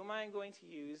is whom I am going to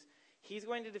use. He's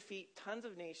going to defeat tons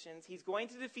of nations. He's going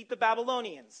to defeat the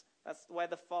Babylonians. That's why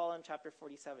the fall in chapter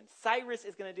 47. Cyrus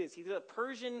is going to do this. He's a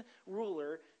Persian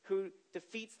ruler who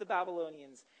defeats the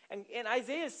Babylonians. And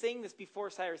Isaiah is saying this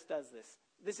before Cyrus does this.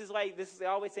 This is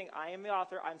always saying, I am the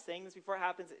author. I'm saying this before it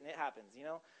happens, and it happens,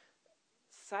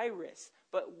 Cyrus.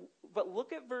 But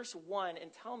look at verse 1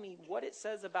 and tell me what it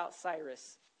says about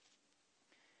Cyrus.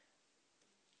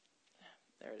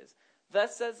 There it is.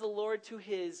 Thus says the Lord to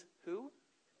his, who?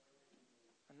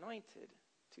 Anointed,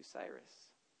 to Cyrus.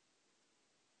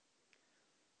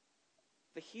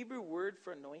 The Hebrew word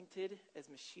for anointed is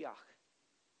Mashiach,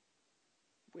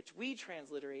 which we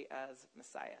transliterate as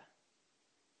Messiah.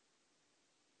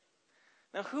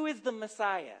 Now, who is the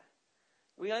Messiah?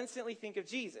 We instantly think of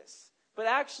Jesus. But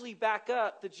actually, back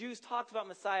up, the Jews talked about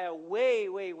Messiah way,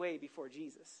 way, way before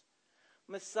Jesus.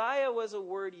 Messiah was a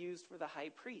word used for the high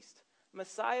priest.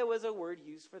 Messiah was a word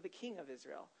used for the king of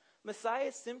Israel.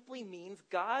 Messiah simply means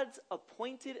God's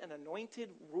appointed and anointed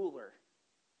ruler.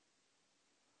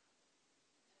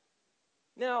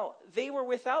 Now, they were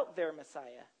without their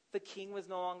Messiah. The king was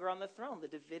no longer on the throne. The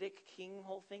Davidic king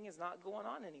whole thing is not going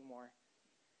on anymore.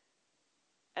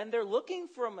 And they're looking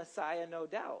for a Messiah, no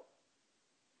doubt.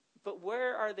 But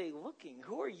where are they looking?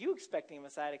 Who are you expecting a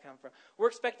Messiah to come from? We're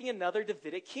expecting another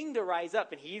Davidic king to rise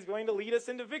up, and he's going to lead us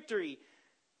into victory.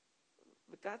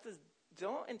 But God says,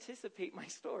 don't anticipate my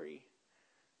story.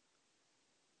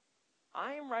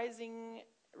 I am raising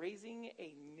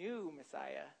a new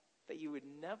Messiah that you would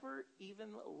never even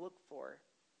look for.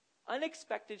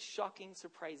 Unexpected, shocking,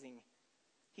 surprising.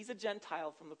 He's a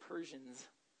Gentile from the Persians.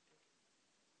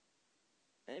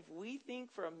 And if we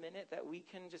think for a minute that we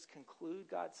can just conclude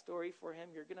God's story for him,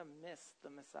 you're going to miss the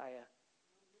Messiah.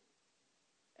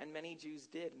 And many Jews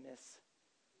did miss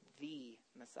the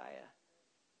Messiah,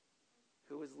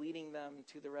 who was leading them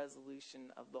to the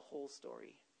resolution of the whole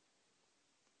story.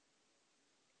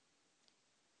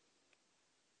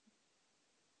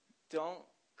 Don't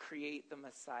create the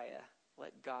Messiah.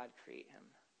 Let God create him.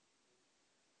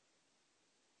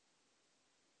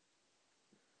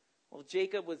 Well,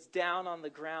 Jacob was down on the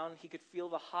ground. He could feel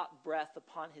the hot breath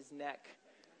upon his neck.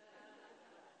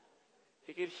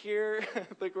 He could hear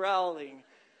the growling.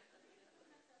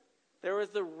 There was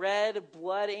the red,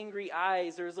 blood-angry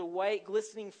eyes. There was the white,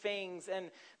 glistening fangs.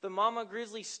 And the mama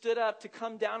grizzly stood up to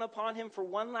come down upon him for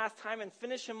one last time and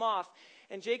finish him off.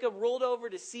 And Jacob rolled over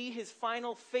to see his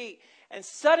final fate. And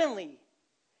suddenly,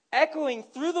 echoing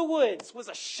through the woods, was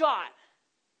a shot.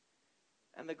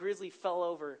 And the grizzly fell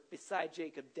over beside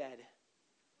Jacob dead.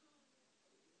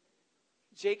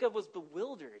 Jacob was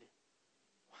bewildered.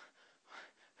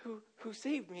 Who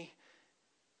saved me?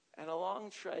 And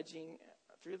along trudging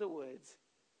through the woods,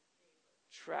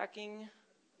 tracking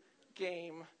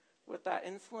game with that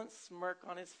insolent smirk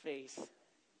on his face,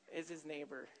 is his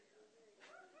neighbor.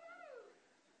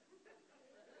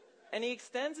 And he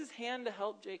extends his hand to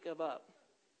help Jacob up.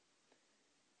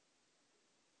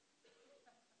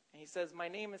 And he says, "My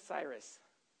name is Cyrus.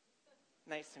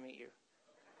 Nice to meet you."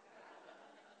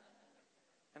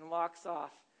 And walks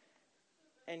off.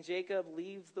 And Jacob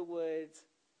leaves the woods,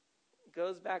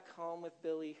 goes back home with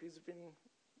Billy,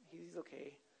 he's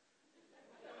okay.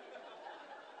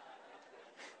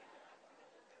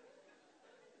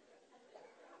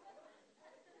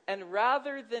 And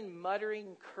rather than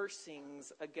muttering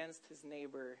cursings against his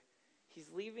neighbor, he's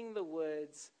leaving the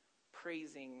woods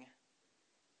praising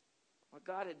what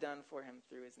God had done for him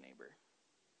through his neighbor.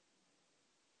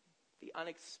 The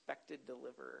unexpected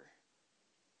deliverer.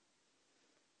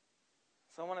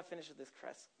 So I want to finish with this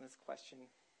question.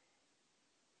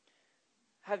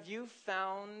 Have you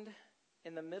found,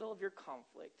 in the middle of your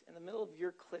conflict, in the middle of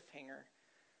your cliffhanger,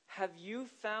 have you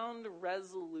found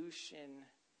resolution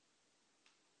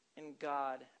in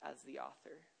God as the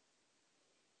author?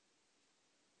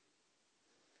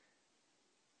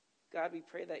 God, we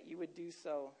pray that you would do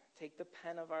so. Take the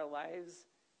pen of our lives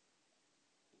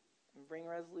and bring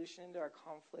resolution into our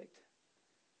conflict.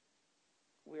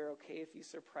 We're okay if you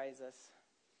surprise us.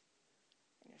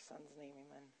 In your Son's name,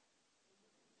 amen.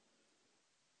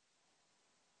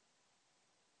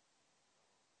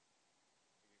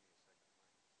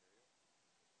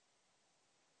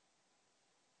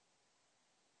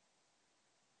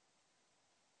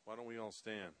 Why don't we all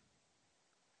stand?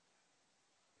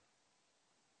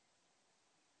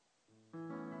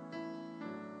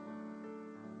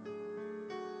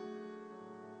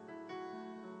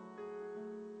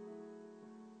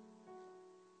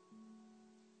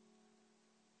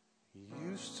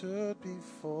 You stood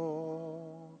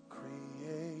before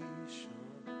creation,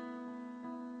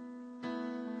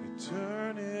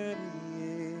 eternity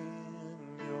in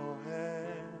your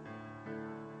hand.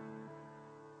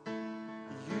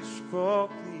 You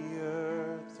spoke the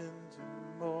earth into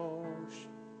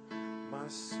motion, my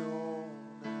soul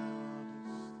now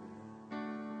to stand.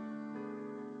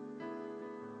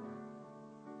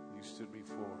 You stood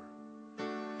before.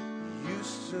 You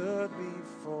stood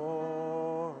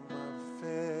before my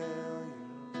failure,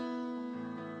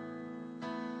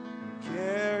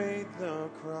 carried the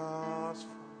cross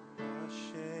for my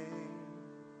shame.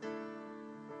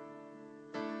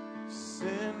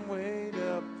 Sin weighed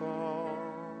upon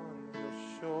your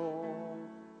shoulder,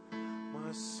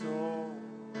 my soul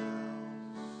now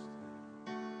stands.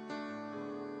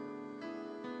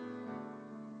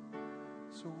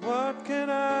 So what can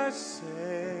I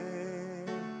say?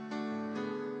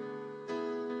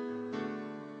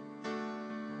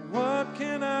 What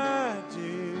can I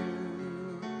do?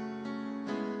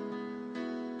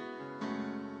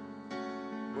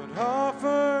 But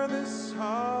offer this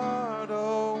heart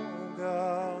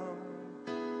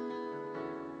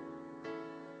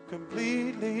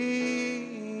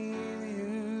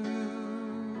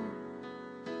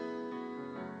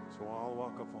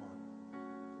walk upon.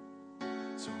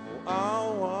 So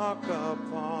I'll walk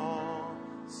upon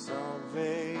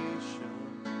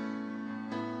salvation.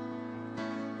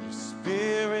 Your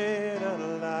Spirit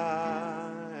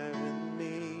alive in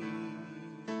me.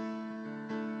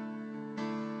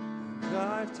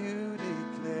 Life to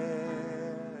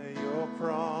declare your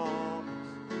promise,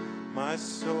 my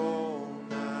soul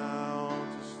now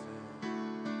to stand.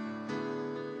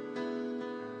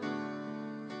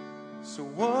 So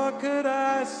what could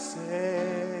I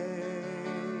say?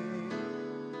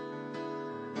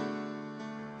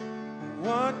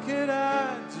 What could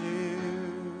I do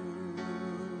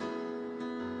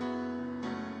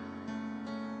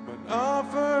but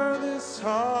offer this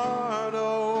heart,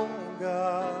 oh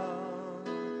God,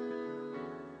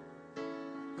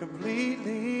 completely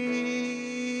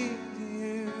to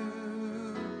you?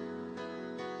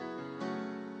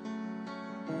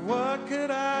 What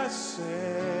could I say?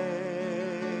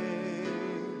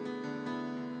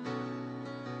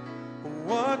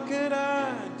 What could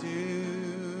I do?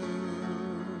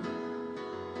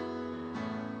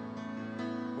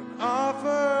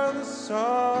 Offer this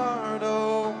heart,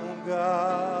 oh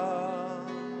God,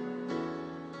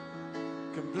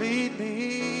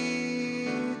 completely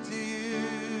to you.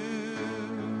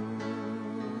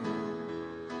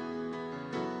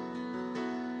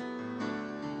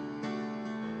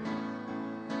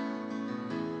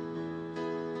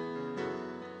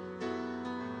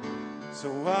 So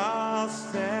I'll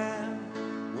stand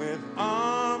with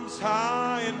arms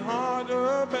high and heart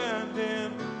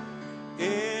abandoned,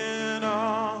 in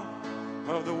awe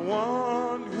of the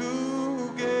one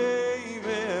who gave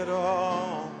it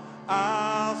all.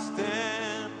 I'll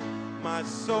stand, my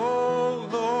soul,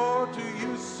 Lord, to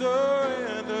you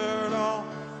surrendered. All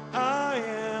I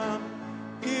am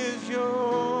is yours.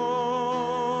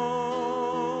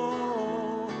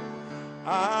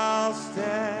 I'll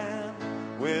stand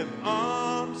with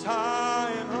arms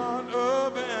high and heart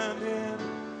abandoned,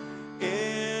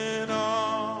 in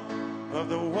awe of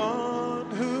the one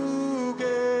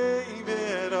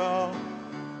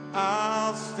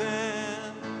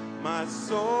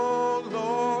soul,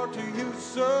 Lord, to you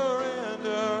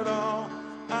surrendered. All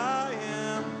I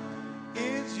am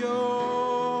is yours.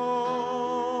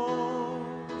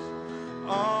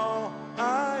 All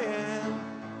I am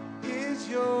is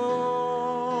yours.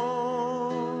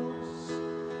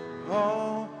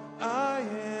 All I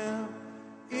am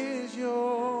is yours.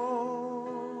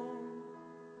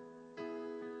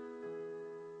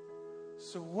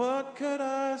 So what could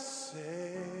I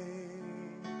say?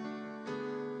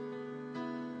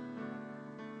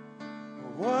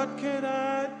 What can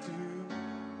I do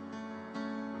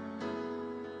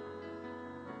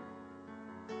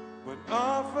but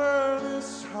offer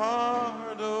this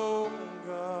heart, oh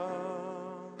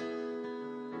God,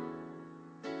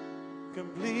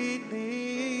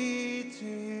 completely to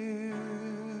you?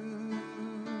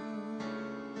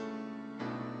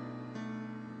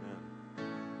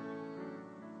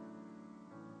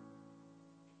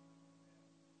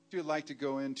 If you'd like to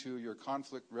go into your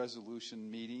conflict resolution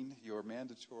meeting, your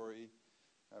mandatory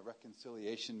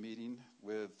reconciliation meeting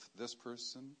with this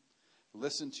person,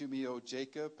 listen to me, O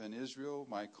Jacob and Israel,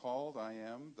 my called, I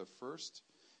am the first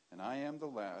and I am the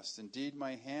last. Indeed,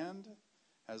 my hand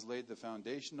has laid the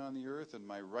foundation on the earth, and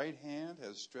my right hand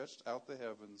has stretched out the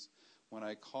heavens. When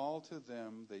I call to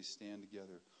them, they stand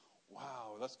together.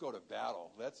 Wow, let's go to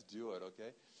battle. Let's do it,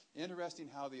 okay? Interesting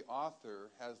how the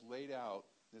author has laid out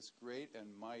this great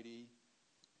and mighty,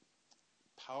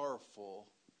 powerful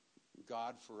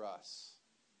God for us.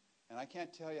 And I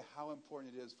can't tell you how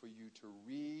important it is for you to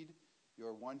read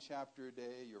your 1 chapter a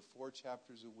day, your 4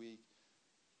 chapters a week,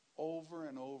 over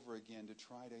and over again to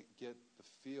try to get the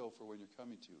feel for when you're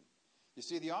coming to. You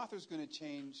see, the author's going to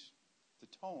change the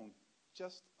tone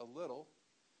just a little.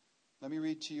 Let me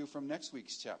read to you from next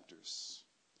week's chapters.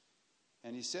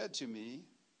 And he said to me,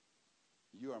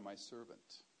 you are my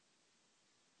servant.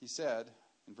 He said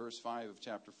in verse 5 of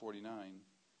chapter 49,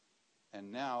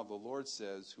 and now the Lord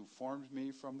says, who formed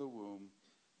me from the womb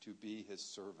to be his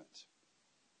servant.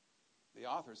 The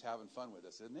author's having fun with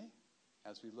us, isn't he?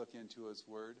 As we look into his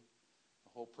word, the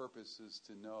whole purpose is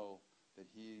to know that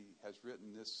he has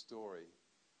written this story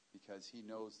because he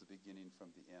knows the beginning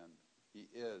from the end. He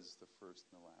is the first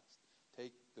and the last.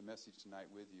 Take the message tonight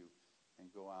with you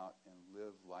and go out and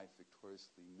live life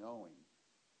victoriously, knowing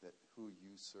that who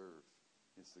you serve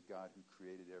is the God who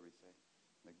created everything,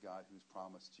 the God who's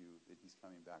promised you that he's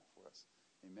coming back for us.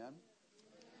 Amen?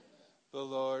 The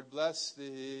Lord bless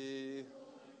thee,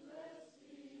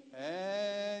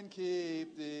 and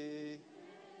keep thee.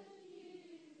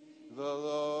 The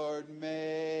Lord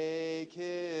make make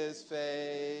his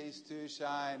face to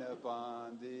shine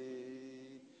upon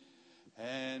thee,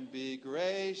 and be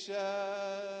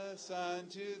gracious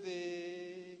unto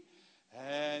thee,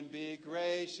 and be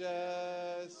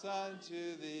gracious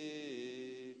unto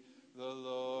thee. The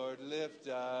Lord lift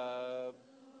up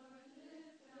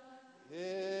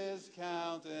his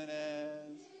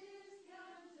countenance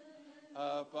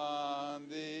upon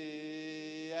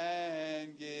thee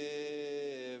and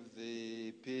give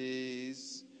thee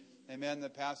peace. Amen. The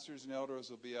pastors and elders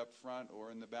will be up front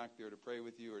or in the back there to pray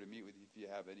with you or to meet with you if you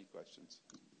have any questions.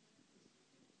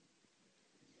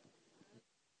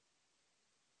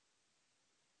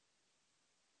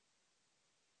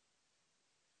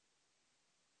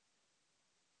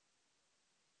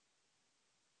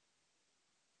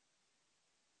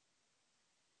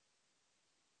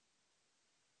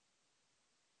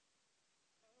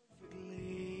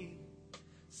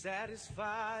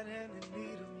 Satisfied and in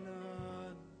need of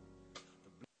none. The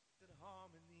blessed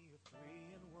harmony of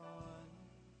three in one.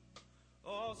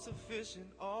 All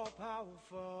sufficient, all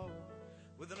powerful,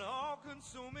 with an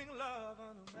all-consuming love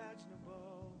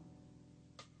unimaginable.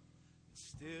 And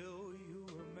still you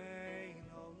remain,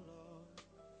 oh Lord,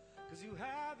 'cause you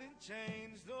haven't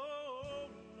changed, oh